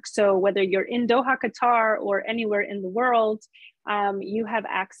network. So whether you're in Doha, Qatar, or anywhere in the world, you have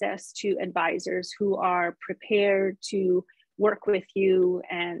access to advisors who are prepared to work with you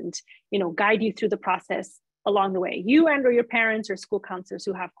and guide you through the process along the way, you and or your parents or school counselors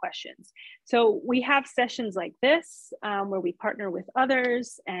who have questions. So we have sessions like this where we partner with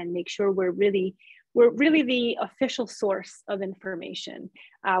others and make sure we're really the official source of information.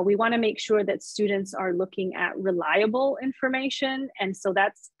 We want to make sure that students are looking at reliable information. And so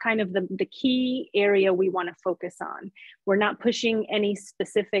that's kind of the key area we want to focus on. We're not pushing any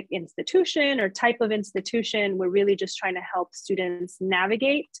specific institution or type of institution. We're really just trying to help students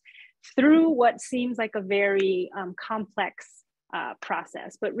navigate through what seems like a very complex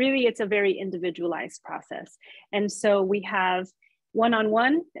process, but really it's a very individualized process. And so we have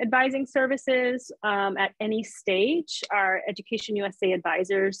one-on-one advising services at any stage. Our Education USA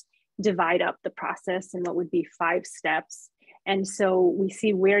advisors divide up the process in what would be 5 steps. And so we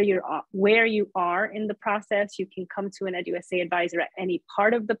see where you are in the process. You can come to an EdUSA advisor at any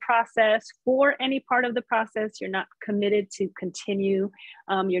part of the process. For any part of the process, you're not committed to continue.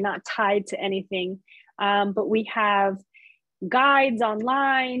 You're not tied to anything. But we have guides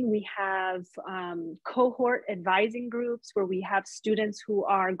online. We have cohort advising groups where we have students who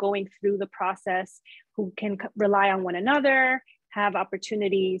are going through the process who can rely on one another, have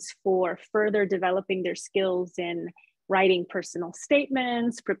opportunities for further developing their skills in writing personal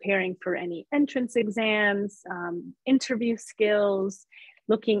statements, preparing for any entrance exams, interview skills,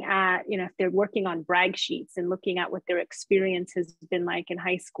 looking at, if they're working on brag sheets and looking at what their experience has been like in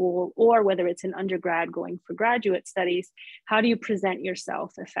high school, or whether it's an undergrad going for graduate studies, how do you present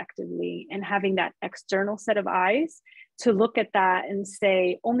yourself effectively? And having that external set of eyes to look at that and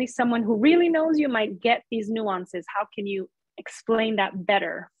say, only someone who really knows you might get these nuances. How can you explain that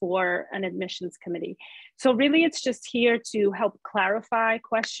better for an admissions committee? So really it's just here to help clarify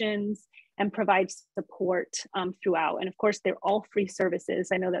questions and provide support throughout. And of course, they're all free services.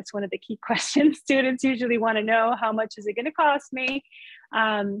 I know that's one of the key questions students usually want to know: how much is it going to cost me?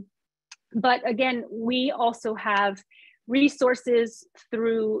 But again, we also have resources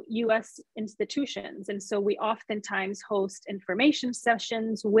through US institutions. And so we oftentimes host information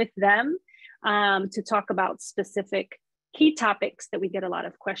sessions with them to talk about specific key topics that we get a lot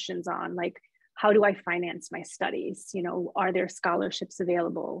of questions on, like how do I finance my studies? You know, are there scholarships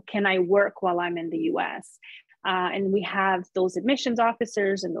available? Can I work while I'm in the US? And we have those admissions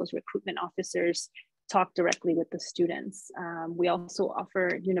officers and those recruitment officers talk directly with the students. We also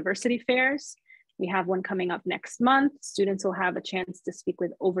offer university fairs. We have one coming up next month. Students will have a chance to speak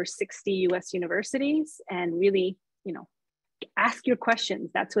with over 60 US universities and really, you know, ask your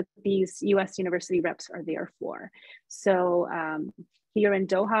questions. That's what these US university reps are there for. So here in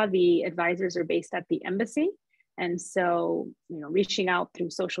Doha, the advisors are based at the embassy. And so, you know, reaching out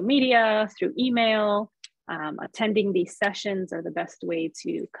through social media, through email, attending these sessions are the best way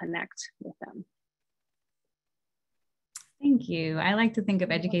to connect with them. Thank you. I like to think of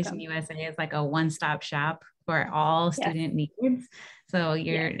Education USA as like a one-stop shop for all student needs. So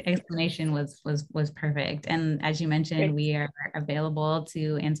your explanation was perfect. And as you mentioned, we are available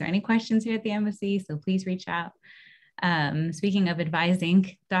to answer any questions here at the embassy. So please reach out. Speaking of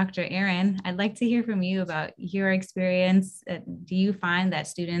advising, Dr. Aaron, I'd like to hear from you about your experience. Do you find that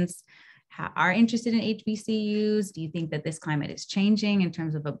students are interested in HBCUs? Do you think that this climate is changing in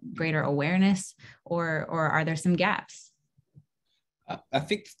terms of a greater awareness, or are there some gaps? I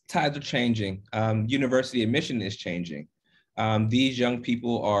think tides are changing. University admission is changing. These young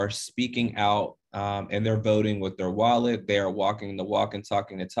people are speaking out and they're voting with their wallet. They are walking the walk and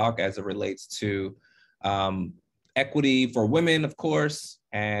talking the talk as it relates to equity for women, of course,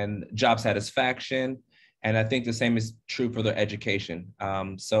 and job satisfaction. And I think the same is true for their education.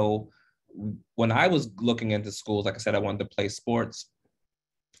 So when I was looking into schools, like I said, I wanted to play sports,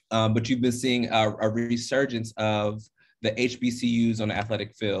 but you've been seeing a resurgence of the HBCUs on the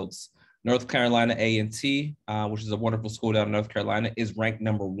athletic fields. North Carolina A&T, which is a wonderful school down in North Carolina, is ranked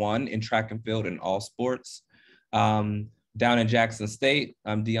 #1 in track and field in all sports. Down in Jackson State,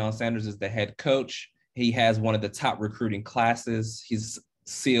 Deion Sanders is the head coach. He has one of the top recruiting classes. He's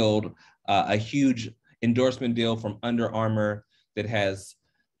sealed a huge endorsement deal from Under Armour that has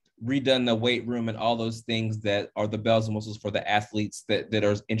redone the weight room and all those things that are the bells and whistles for the athletes that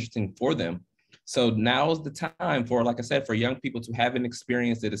are interesting for them. So now is the time for, like I said, for young people to have an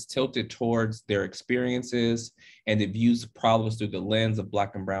experience that is tilted towards their experiences and it views problems through the lens of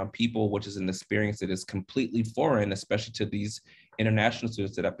Black and Brown people, which is an experience that is completely foreign, especially to these international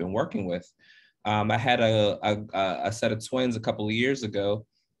students that I've been working with. I had a set of twins a couple of years ago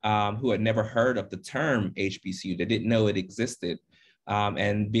who had never heard of the term HBCU. They didn't know it existed.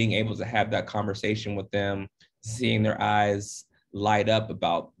 And being able to have that conversation with them, seeing their eyes light up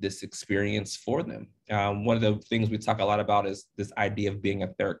about this experience for them. One of the things we talk a lot about is this idea of being a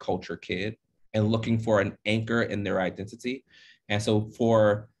third culture kid and looking for an anchor in their identity. And so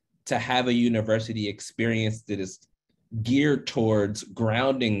to have a university experience that is geared towards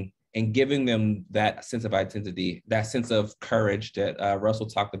grounding and giving them that sense of identity, that sense of courage that Russell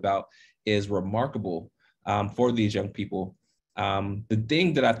talked about is remarkable for these young people. The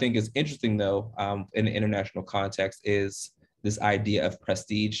thing that I think is interesting though, in the international context is this idea of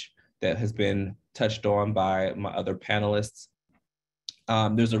prestige that has been touched on by my other panelists.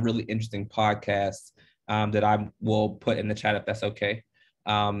 There's a really interesting podcast that I will put in the chat if that's okay.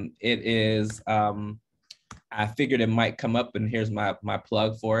 It is, I figured it might come up and here's my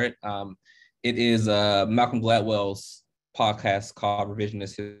plug for it. It is Malcolm Gladwell's podcast called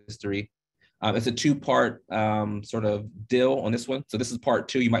Revisionist History. It's a 2-part sort of deal on this one. So this is part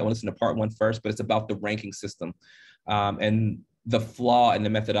 2. You might want to listen to part 1 first, but it's about the ranking system and the flaw in the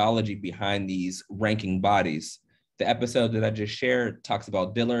methodology behind these ranking bodies. The episode that I just shared talks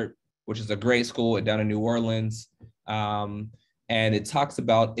about Dillard, which is a great school down in New Orleans. And it talks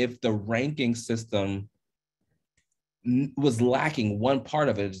about if the ranking system was lacking one part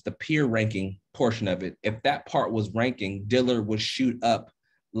of it, is the peer ranking portion of it. If that part was ranking, Dillard would shoot up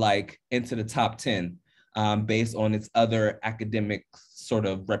like into the top 10 based on its other academic sort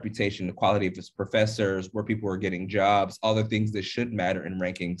of reputation, the quality of its professors, where people are getting jobs, all the things that should matter in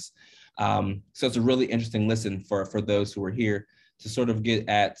rankings. So it's a really interesting listen for those who are here to sort of get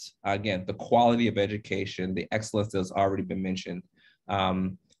at, again, the quality of education, the excellence that's already been mentioned,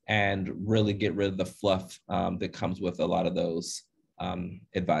 and really get rid of the fluff that comes with a lot of those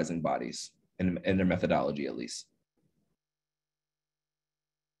advising bodies in their methodology, at least.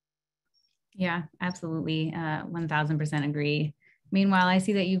 Yeah, absolutely. 1000% agree. Meanwhile, I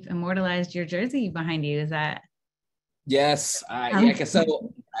see that you've immortalized your jersey behind you. Is that? Yes. Yeah,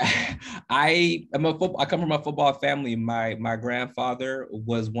 so I come from a football family. My grandfather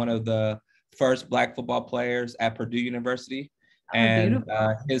was one of the first Black football players at Purdue University, and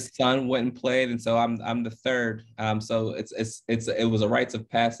his son went and played, and so I'm the third. So it was a rites of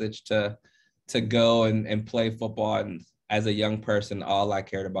passage to go and play football. And as a young person, all I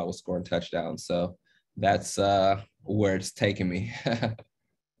cared about was scoring touchdowns. So that's where it's taken me.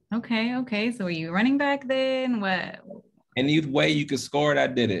 Okay. So were you running back then? What? Any way you could score it, I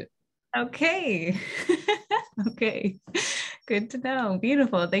did it. Okay. Okay. Good to know.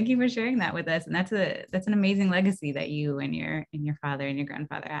 Beautiful. Thank you for sharing that with us. And that's an amazing legacy that you and your father and your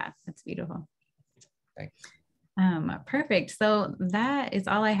grandfather have. That's beautiful. Thanks. Perfect. So that is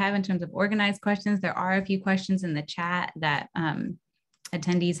all I have in terms of organized questions. There are a few questions in the chat that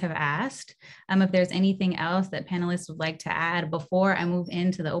attendees have asked. If there's anything else that panelists would like to add before I move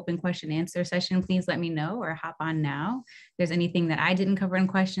into the open question answer session, please let me know or hop on now. If there's anything that I didn't cover in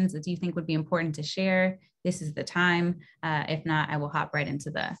questions that you think would be important to share, this is the time. If not, I will hop right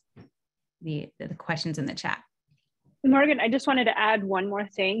into the questions in the chat. Morgan, I just wanted to add one more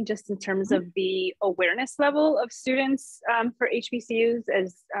thing, just in terms of the awareness level of students for HBCUs.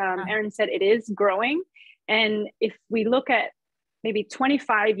 As Erin said, it is growing. And if we look at maybe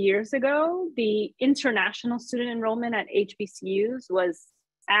 25 years ago, the international student enrollment at HBCUs was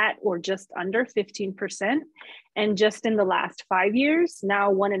at or just under 15%. And just in the last 5 years,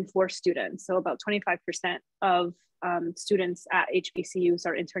 now 1 in 4 students, so about 25% of students at HBCUs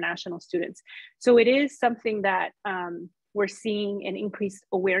are international students. So it is something that we're seeing an increased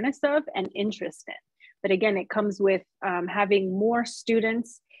awareness of and interest in. But again, it comes with having more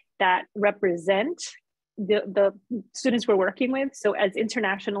students that represent the students we're working with. So as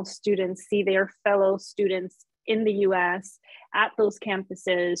international students see their fellow students in the US at those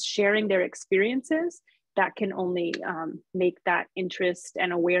campuses sharing their experiences, that can only make that interest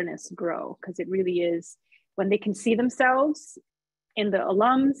and awareness grow, because it really is, when they can see themselves in the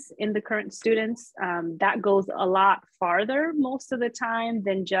alums, in the current students, that goes a lot farther most of the time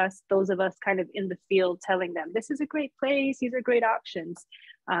than just those of us kind of in the field telling them, this is a great place, these are great options.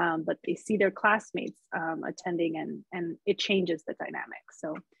 But they see their classmates attending, and it changes the dynamic.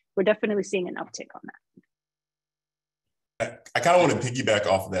 So we're definitely seeing an uptick on that. I kind of want to piggyback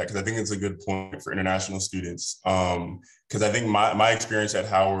off of that, because I think it's a good point for international students. Because I think my experience at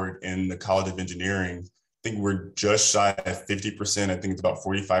Howard in the College of Engineering, I think we're just shy of 50%. I think it's about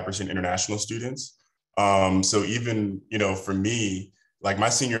 45% international students. So even, for me, like my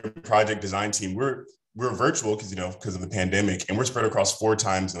senior project design team, we're virtual because of the pandemic, and we're spread across 4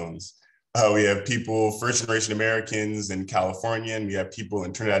 time zones. We have people, first generation Americans in California, and we have people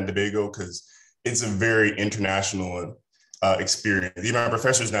in Trinidad and Tobago, because it's a very international experience. Even our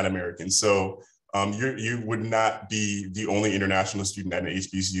professor's not American. So you would not be the only international student at an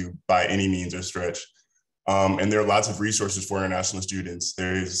HBCU by any means or stretch. And there are lots of resources for international students.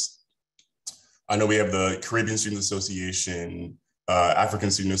 I know we have the Caribbean Student Association,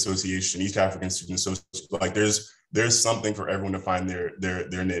 African Student Association, East African Student Association. Like there's something for everyone to find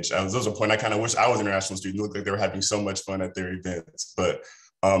their niche. There was a point I kind of wish I was an international student. It looked like they were having so much fun at their events, but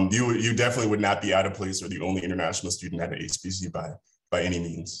you definitely would not be out of place or the only international student at an HBCU by any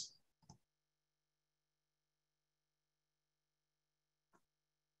means.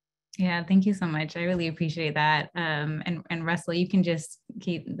 Yeah, thank you so much. I really appreciate that. And Russell, you can just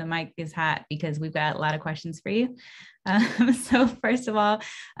keep the mic is hot because we've got a lot of questions for you. So first of all,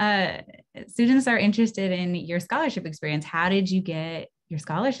 students are interested in your scholarship experience. How did you get your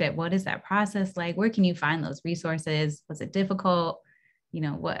scholarship? What is that process like? Where can you find those resources? Was it difficult?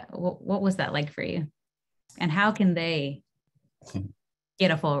 What was that like for you? And how can they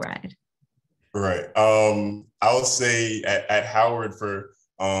get a full ride? Right. I would say at Howard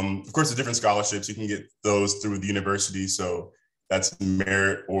of course, the different scholarships, you can get those through the university. So that's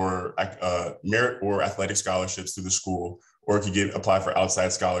merit or athletic scholarships through the school, or you could apply for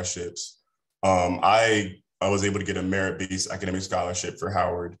outside scholarships. I was able to get a merit-based academic scholarship for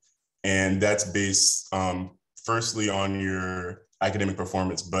Howard, and that's based firstly on your academic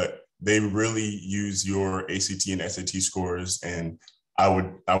performance, but they really use your ACT and SAT scores. And I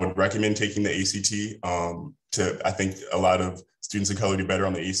would recommend taking the ACT I think a lot of students of color do better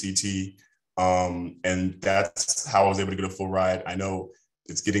on the ACT. And that's how I was able to get a full ride. I know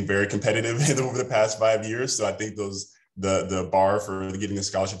it's getting very competitive over the past 5 years. So I think the bar for getting a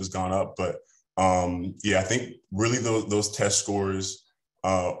scholarship has gone up. But yeah, I think really those test scores,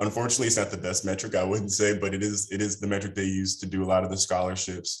 unfortunately, it's not the best metric, I wouldn't say, but it is the metric they use to do a lot of the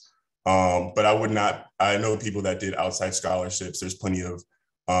scholarships. But I know people that did outside scholarships. There's plenty of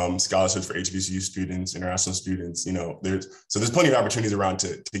scholarships for HBCU students, international students. You know, there's plenty of opportunities around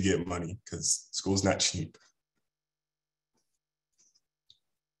to get money because school's not cheap.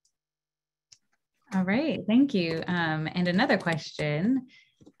 All right, thank you. And another question.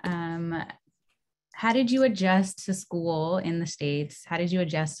 How did you adjust to school in the States? How did you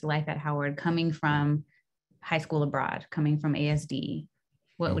adjust to life at Howard coming from high school abroad, coming from ASD?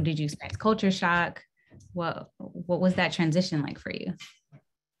 What did you experience? Culture shock? What was that transition like for you?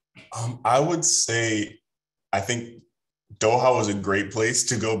 I would say, I think Doha was a great place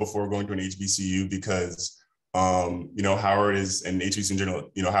to go before going to an HBCU because, you know, Howard is, and HBCU in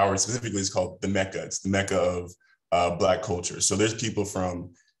general, you know, Howard specifically is called the Mecca. It's the Mecca of Black culture. So there's people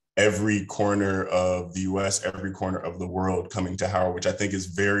from every corner of the US, every corner of the world coming to Howard, which I think is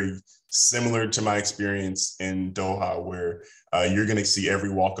very similar to my experience in Doha, where you're going to see every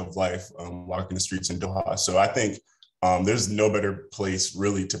walk of life walking the streets in Doha. So I think there's no better place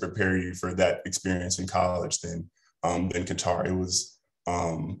really to prepare you for that experience in college than Qatar.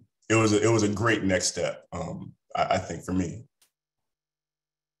 It was a great next step, I think, for me.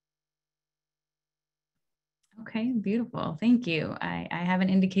 Okay, beautiful. Thank you. I have an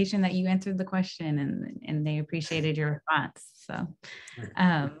indication that you answered the question and they appreciated your response. So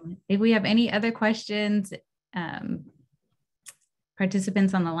if we have any other questions,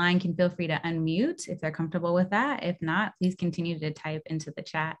 participants on the line can feel free to unmute if they're comfortable with that. If not, please continue to type into the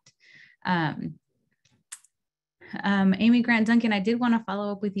chat. Amy Grant Duncan, I did want to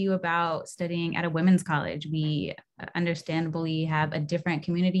follow up with you about studying at a women's college. We understandably have a different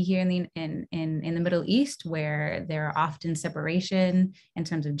community here in the Middle East, where there are often separation in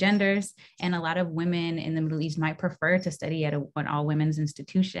terms of genders, and a lot of women in the Middle East might prefer to study at an all women's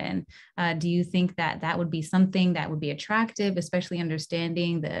institution. Do you think that that would be something that would be attractive, especially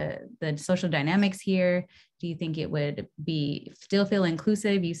understanding the social dynamics here? Do you think it would still feel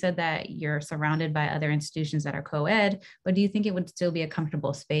inclusive? You said that you're surrounded by other institutions that are co-ed, but do you think it would still be a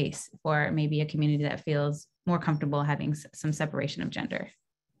comfortable space for maybe a community that feels more comfortable having some separation of gender?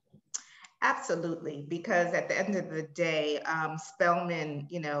 Absolutely, because at the end of the day, Spelman,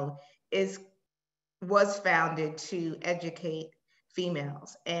 you know, was founded to educate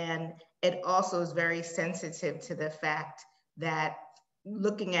females, and it also is very sensitive to the fact that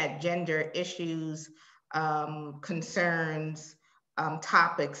looking at gender issues, concerns,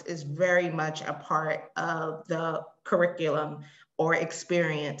 topics is very much a part of the curriculum or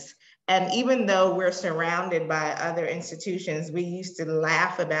experience. And even though we're surrounded by other institutions, we used to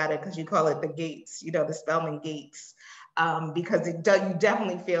laugh about it because you call it the gates, you know, the Spelman gates, because you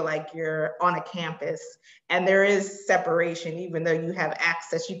definitely feel like you're on a campus and there is separation, even though you have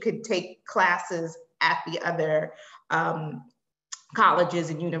access. You could take classes at the other colleges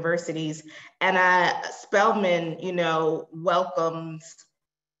and universities. And Spelman, you know, welcomes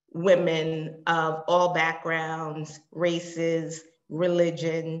women of all backgrounds, races,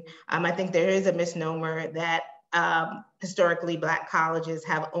 religion. I think there is a misnomer that historically Black colleges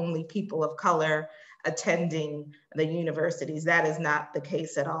have only people of color attending the universities. That is not the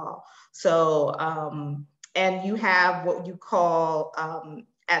case at all. So, and you have what you call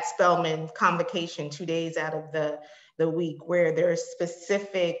at Spelman convocation 2 days out of the week, where there's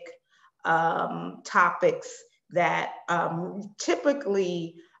specific topics that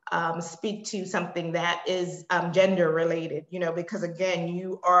typically speak to something that is gender related, you know, because again,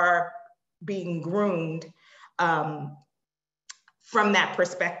 you are being groomed from that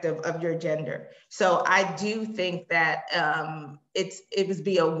perspective of your gender. So I do think that it would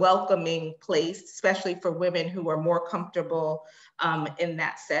be a welcoming place, especially for women who are more comfortable in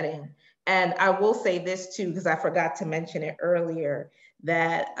that setting. And I will say this too, because I forgot to mention it earlier,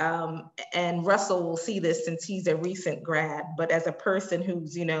 that, and Russell will see this since he's a recent grad, but as a person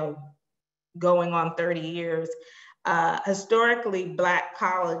who's, you know, going on 30 years, historically Black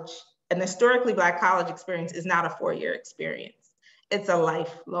college experience is not a 4-year experience. It's a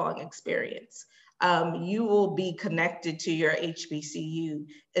lifelong experience. You will be connected to your HBCU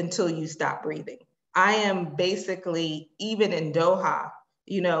until you stop breathing. I am basically, even in Doha,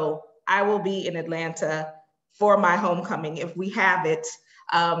 you know, I will be in Atlanta for my homecoming if we have it,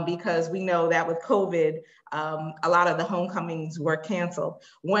 because we know that with COVID, a lot of the homecomings were canceled.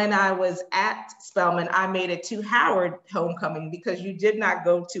 When I was at Spelman, I made it to Howard homecoming, because you did not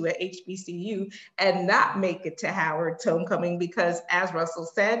go to a HBCU and not make it to Howard's homecoming, because as Russell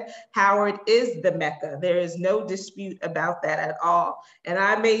said, Howard is the Mecca. There is no dispute about that at all. And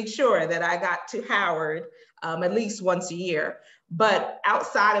I made sure that I got to Howard at least once a year. But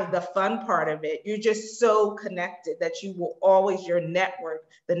outside of the fun part of it, you're just so connected that you will always, the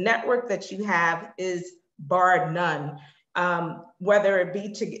network that you have is bar none. whether it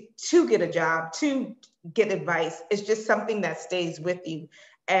be to get a job, to get advice. It's just something that stays with you.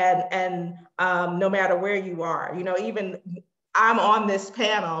 And no matter where you are, you know, even I'm on this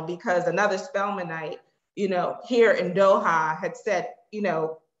panel because another Spelmanite, you know, here in Doha had said, you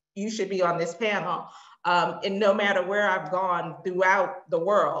know, you should be on this panel. And no matter where I've gone throughout the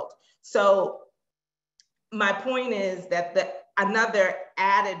world. So my point is that another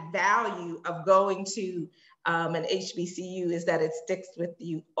added value of going to an HBCU is that it sticks with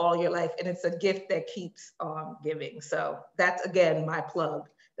you all your life, and it's a gift that keeps on giving. So that's, again, my plug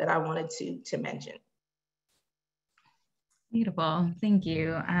that I wanted to mention. Beautiful, thank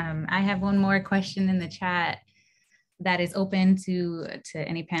you. I have one more question in the chat that is open to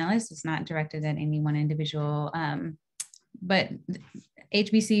any panelists. It's not directed at any one individual, but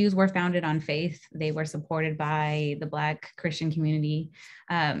HBCUs were founded on faith. They were supported by the Black Christian community.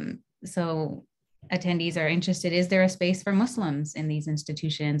 So attendees are interested, is there a space for Muslims in these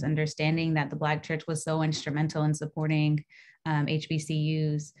institutions, understanding that the Black church was so instrumental in supporting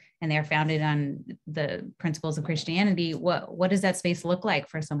HBCUs, and they're founded on the principles of Christianity. What does that space look like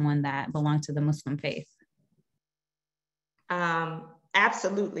for someone that belongs to the Muslim faith?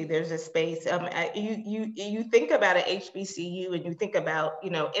 Absolutely, there's a space. You think about an HBCU, and you think about, you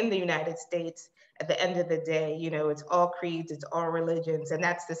know, in the United States, at the end of the day, you know, it's all creeds, it's all religions, and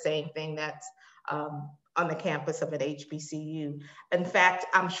that's the same thing that's on the campus of an HBCU. In fact,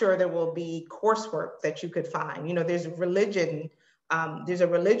 I'm sure there will be coursework that you could find. You know, there's a religion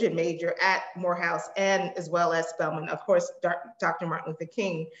major at Morehouse, and as well as Spelman. Of course, Dr. Martin Luther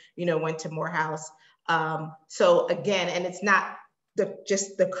King, you know, went to Morehouse. So again, and it's not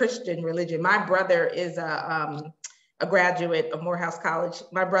just the Christian religion. My brother is a graduate of Morehouse College.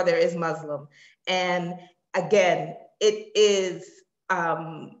 My brother is Muslim. And again, it is,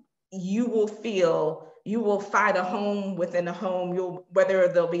 you will find a home within a home. Whether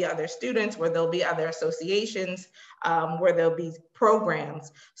there'll be other students, where there'll be other associations, where there'll be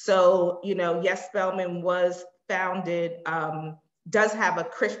programs. So, you know, yes, Spelman was founded, does have a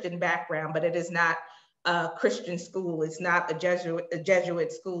Christian background, but it is not a Christian school. It's not a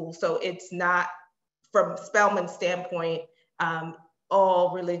Jesuit school. So it's not, from Spelman's standpoint,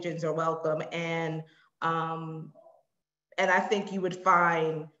 all religions are welcome. And I think you would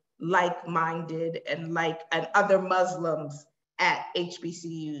find like-minded and other Muslims at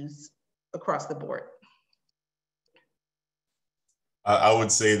HBCUs across the board. I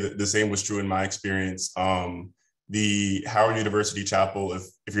would say that the same was true in my experience. The Howard University Chapel,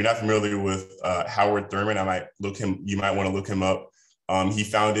 if you're not familiar with Howard Thurman, you might want to look him up. He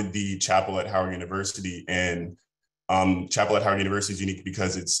founded the chapel at Howard University, and chapel at Howard University is unique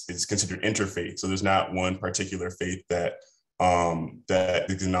because it's considered interfaith. So there's not one particular faith that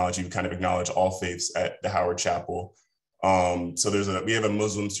you kind of acknowledge all faiths at the Howard Chapel. So we have a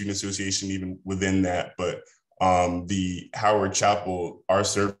Muslim Student Association even within that, but the Howard Chapel, our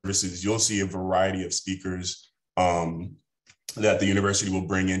services, you'll see a variety of speakers that the university will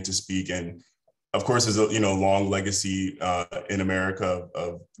bring in to speak. And of course, there's a long legacy in America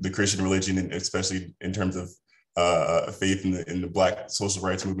of the Christian religion, and especially in terms of faith in the Black social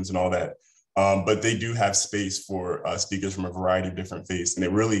rights movements and all that. But they do have space for speakers from a variety of different faiths. And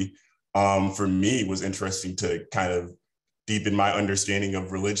it really, for me, was interesting to kind of deepen my understanding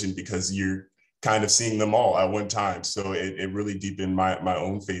of religion, because you're kind of seeing them all at one time. So it really deepened my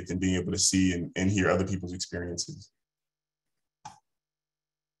own faith in being able to see and hear other people's experiences.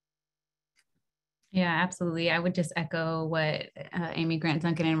 Yeah, absolutely. I would just echo what Amy Grant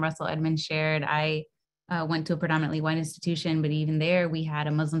Duncan and Russell Edmonds shared. I went to a predominantly white institution, but even there we had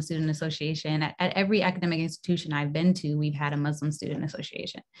a Muslim Student Association. At every academic institution I've been to, we've had a Muslim Student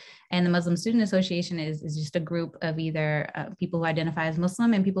Association. And the Muslim Student Association is just a group of either people who identify as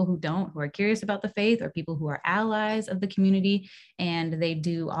Muslim and people who don't, who are curious about the faith, or people who are allies of the community. And they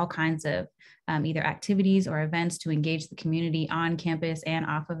do all kinds of either activities or events to engage the community on campus and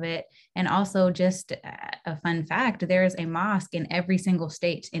off of it. And also, just a fun fact, there's a mosque in every single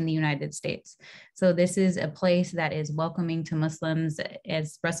state in the United States. So this is a place that is welcoming to Muslims.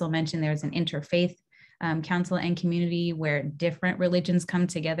 As Russell mentioned, there's an interfaith council and community where different religions come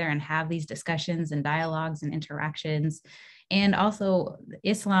together and have these discussions and dialogues and interactions. And also,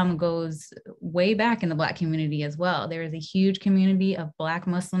 Islam goes way back in the Black community as well. There is a huge community of Black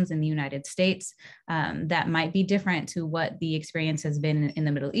Muslims in the United States that might be different to what the experience has been in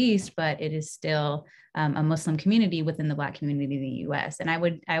the Middle East, but it is still a Muslim community within the Black community in the US. And I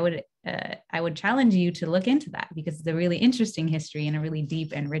would challenge you to look into that, because it's a really interesting history and a really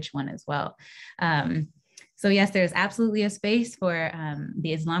deep and rich one as well. So yes, there's absolutely a space for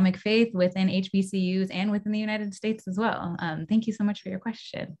the Islamic faith within HBCUs and within the United States as well. Thank you so much for your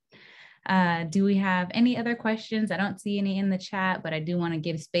question. Do we have any other questions? I don't see any in the chat, but I do want to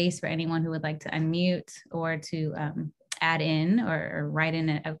give space for anyone who would like to unmute or to add in or write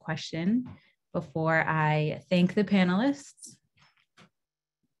in a question before I thank the panelists.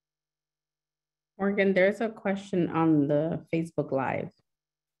 Morgan, there's a question on the Facebook Live.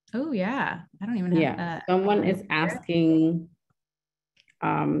 Oh yeah, I don't even have. Yeah, someone is asking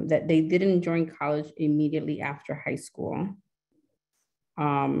that they didn't join college immediately after high school,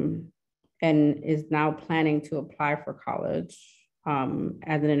 and is now planning to apply for college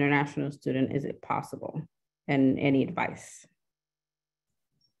as an international student. Is it possible? And any advice?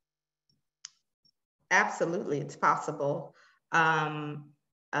 Absolutely, it's possible.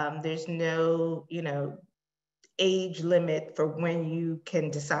 There's no, age limit for when you can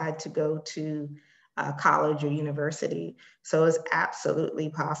decide to go to college or university. So it's absolutely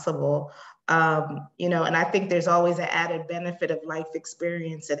possible. And I think there's always an added benefit of life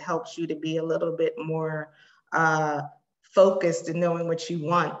experience that helps you to be a little bit more focused in knowing what you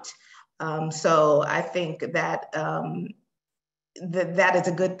want. So I think that that is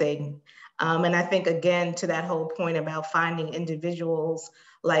a good thing. And I think, again, to that whole point about finding individuals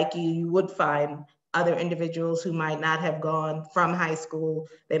like you would find other individuals who might not have gone from high school.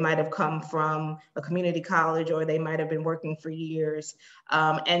 They might have come from a community college, or they might have been working for years.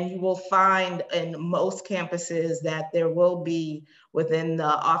 And you will find in most campuses that there will be, within the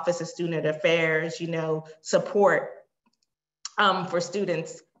Office of Student Affairs, support for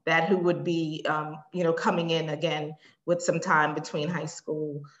students who would be, coming in again with some time between high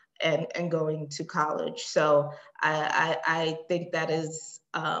school and going to college. So I think that is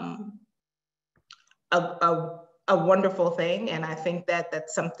a wonderful thing. And I think that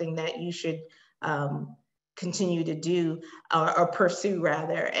that's something that you should continue to do or pursue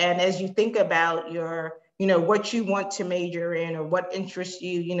rather. And as you think about your, what you want to major in or what interests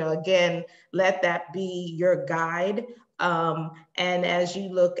you, again, let that be your guide. And as you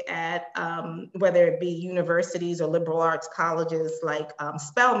look at whether it be universities or liberal arts colleges like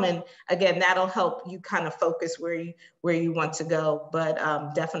Spelman, again, that'll help you kind of focus where you want to go.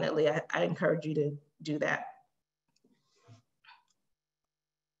 But definitely, I encourage you to do that.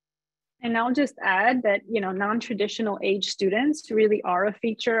 And I'll just add that, non-traditional age students really are a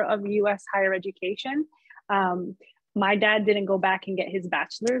feature of US higher education. My dad didn't go back and get his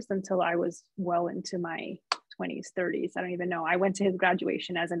bachelor's until I was well into my 20s, 30s. I don't even know. I went to his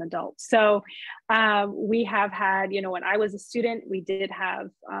graduation as an adult. So we have had, when I was a student, we did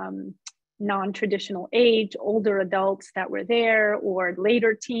have non-traditional age, older adults that were there, or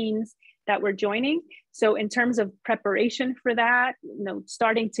later teens that were joining. So in terms of preparation for that,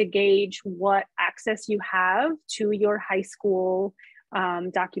 starting to gauge what access you have to your high school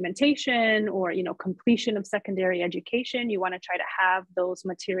documentation or completion of secondary education, you want to try to have those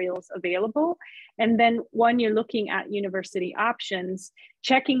materials available. And then when you're looking at university options,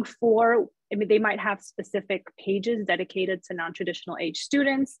 checking for, they might have specific pages dedicated to non-traditional age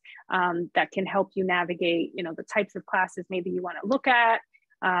students that can help you navigate the types of classes maybe you want to look at.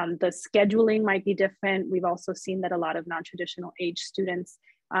 The scheduling might be different. We've also seen that a lot of non-traditional age students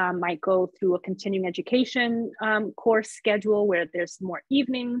might go through a continuing education course schedule where there's more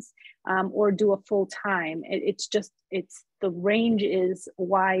evenings or do a full time. The range is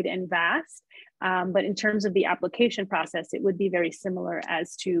wide and vast, but in terms of the application process, it would be very similar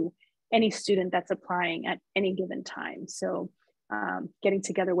as to any student that's applying at any given time. So getting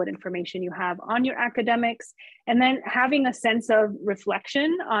together what information you have on your academics, and then having a sense of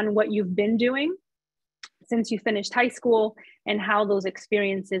reflection on what you've been doing since you finished high school and how those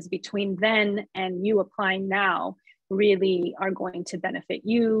experiences between then and you applying now really are going to benefit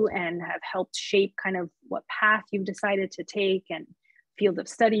you and have helped shape kind of what path you've decided to take and field of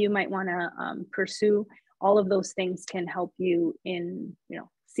study you might want to pursue. All of those things can help you in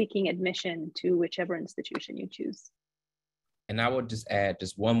seeking admission to whichever institution you choose. And I would just add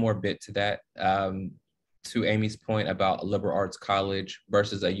just one more bit to that, to Amy's point about a liberal arts college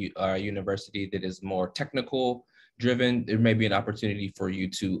versus a university that is more technical driven. There may be an opportunity for you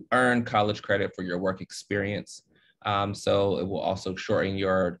to earn college credit for your work experience. So it will also shorten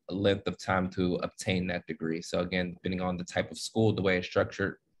your length of time to obtain that degree. So again, depending on the type of school, the way it's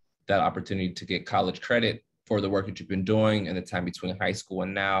structured, that opportunity to get college credit for the work that you've been doing and the time between high school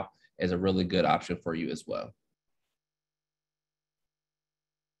and now is a really good option for you as well.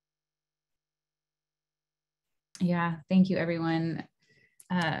 Yeah, thank you everyone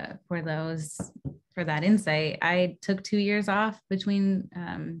for that insight. I took 2 years off between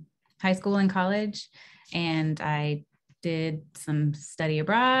high school and college, And I did some study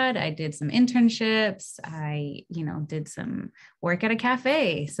abroad. I did some internships. I, did some work at a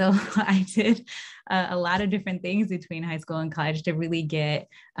cafe. So I did a lot of different things between high school and college to really get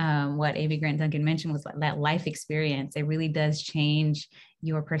what Amy Grant Duncan mentioned was that life experience. It really does change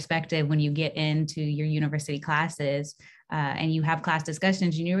your perspective when you get into your university classes. And you have class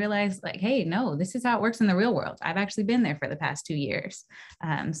discussions and you realize like, hey, no, this is how it works in the real world. I've actually been there for the past 2 years.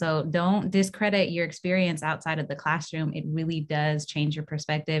 So don't discredit your experience outside of the classroom. It really does change your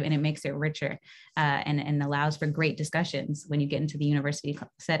perspective and it makes it richer and allows for great discussions when you get into the university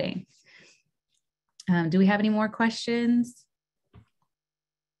setting. Do we have any more questions?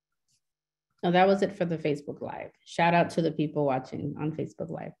 No, that was it for the Facebook Live. Shout out to the people watching on Facebook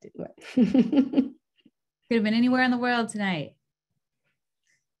Live. Could have been anywhere in the world tonight.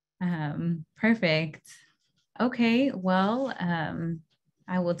 Perfect. Okay, well,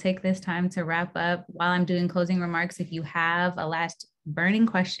 I will take this time to wrap up. While I'm doing closing remarks, if you have a last burning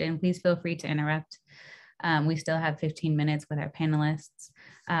question, please feel free to interrupt. We still have 15 minutes with our panelists.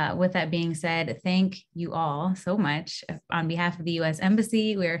 With that being said, thank you all so much. On behalf of the U.S.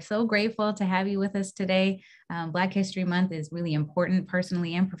 Embassy, we are so grateful to have you with us today. Black History Month is really important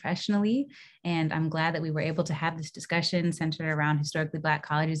personally and professionally, and I'm glad that we were able to have this discussion centered around historically Black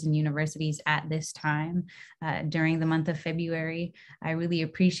colleges and universities at this time during the month of February. I really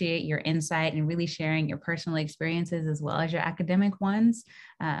appreciate your insight and really sharing your personal experiences as well as your academic ones.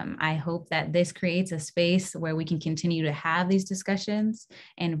 I hope that this creates a space where we can continue to have these discussions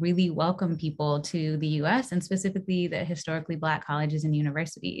and really welcome people to the U.S. and specifically the historically Black colleges and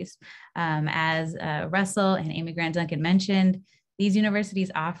universities. As Russell and Amy Grant Duncan mentioned, these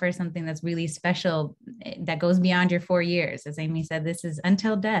universities offer something that's really special that goes beyond your 4 years. As Amy said, this is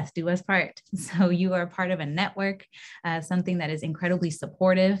until death, do us part. So you are part of a network, something that is incredibly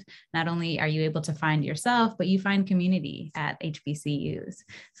supportive. Not only are you able to find yourself, but you find community at HBCUs.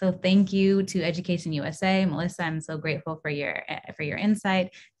 So thank you to Education USA. Melissa, I'm so grateful for your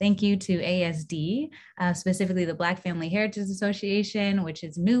insight. Thank you to ASD, specifically the Black Family Heritage Association, which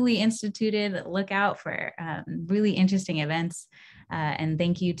is newly instituted. Look out for really interesting events. And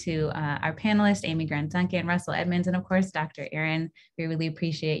thank you to our panelists, Amy Grant Duncan, Russell Edmonds, and of course, Dr. Aaron. We really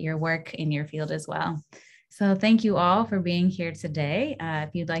appreciate your work in your field as well. So thank you all for being here today.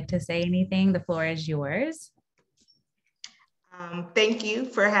 If you'd like to say anything, the floor is yours. Thank you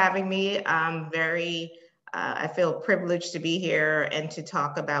for having me. I feel privileged to be here and to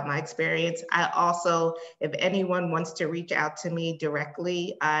talk about my experience. I also, if anyone wants to reach out to me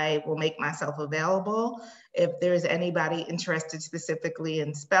directly, I will make myself available. If there's anybody interested specifically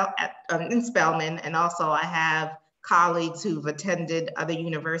in Spelman, and also I have colleagues who've attended other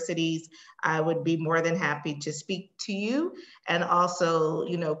universities, I would be more than happy to speak to you and also,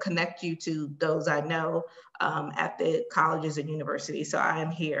 connect you to those I know at the colleges and universities. So I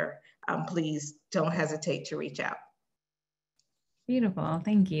am here. Please don't hesitate to reach out. Beautiful,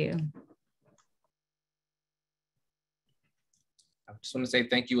 thank you. I just want to say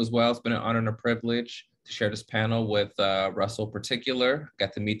thank you as well. It's been an honor and a privilege to share this panel with Russell in particular.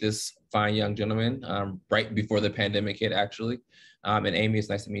 Got to meet this fine young gentleman right before the pandemic hit, actually. And Amy, it's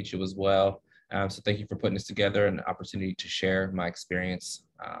nice to meet you as well. So thank you for putting this together and the opportunity to share my experience.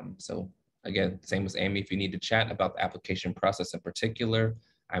 So again, same as Amy, if you need to chat about the application process in particular,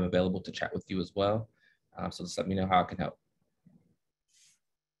 I'm available to chat with you as well. So just let me know how I can help.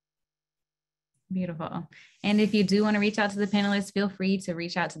 Beautiful. And if you do want to reach out to the panelists, feel free to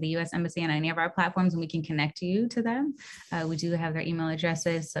reach out to the U.S. Embassy on any of our platforms and we can connect you to them. We do have their email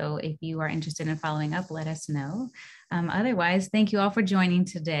addresses. So if you are interested in following up, let us know. Otherwise, thank you all for joining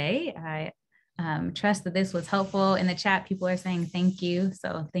today. I trust that this was helpful. In the chat, people are saying thank you.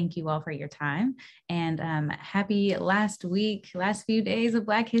 So thank you all for your time. And happy last few days of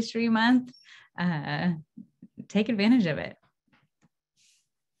Black History Month. Take advantage of it.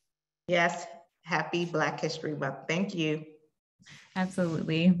 Yes. Happy Black History Month. Thank you.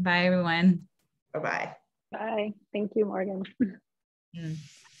 Absolutely. Bye, everyone. Bye-bye. Bye. Thank you, Morgan.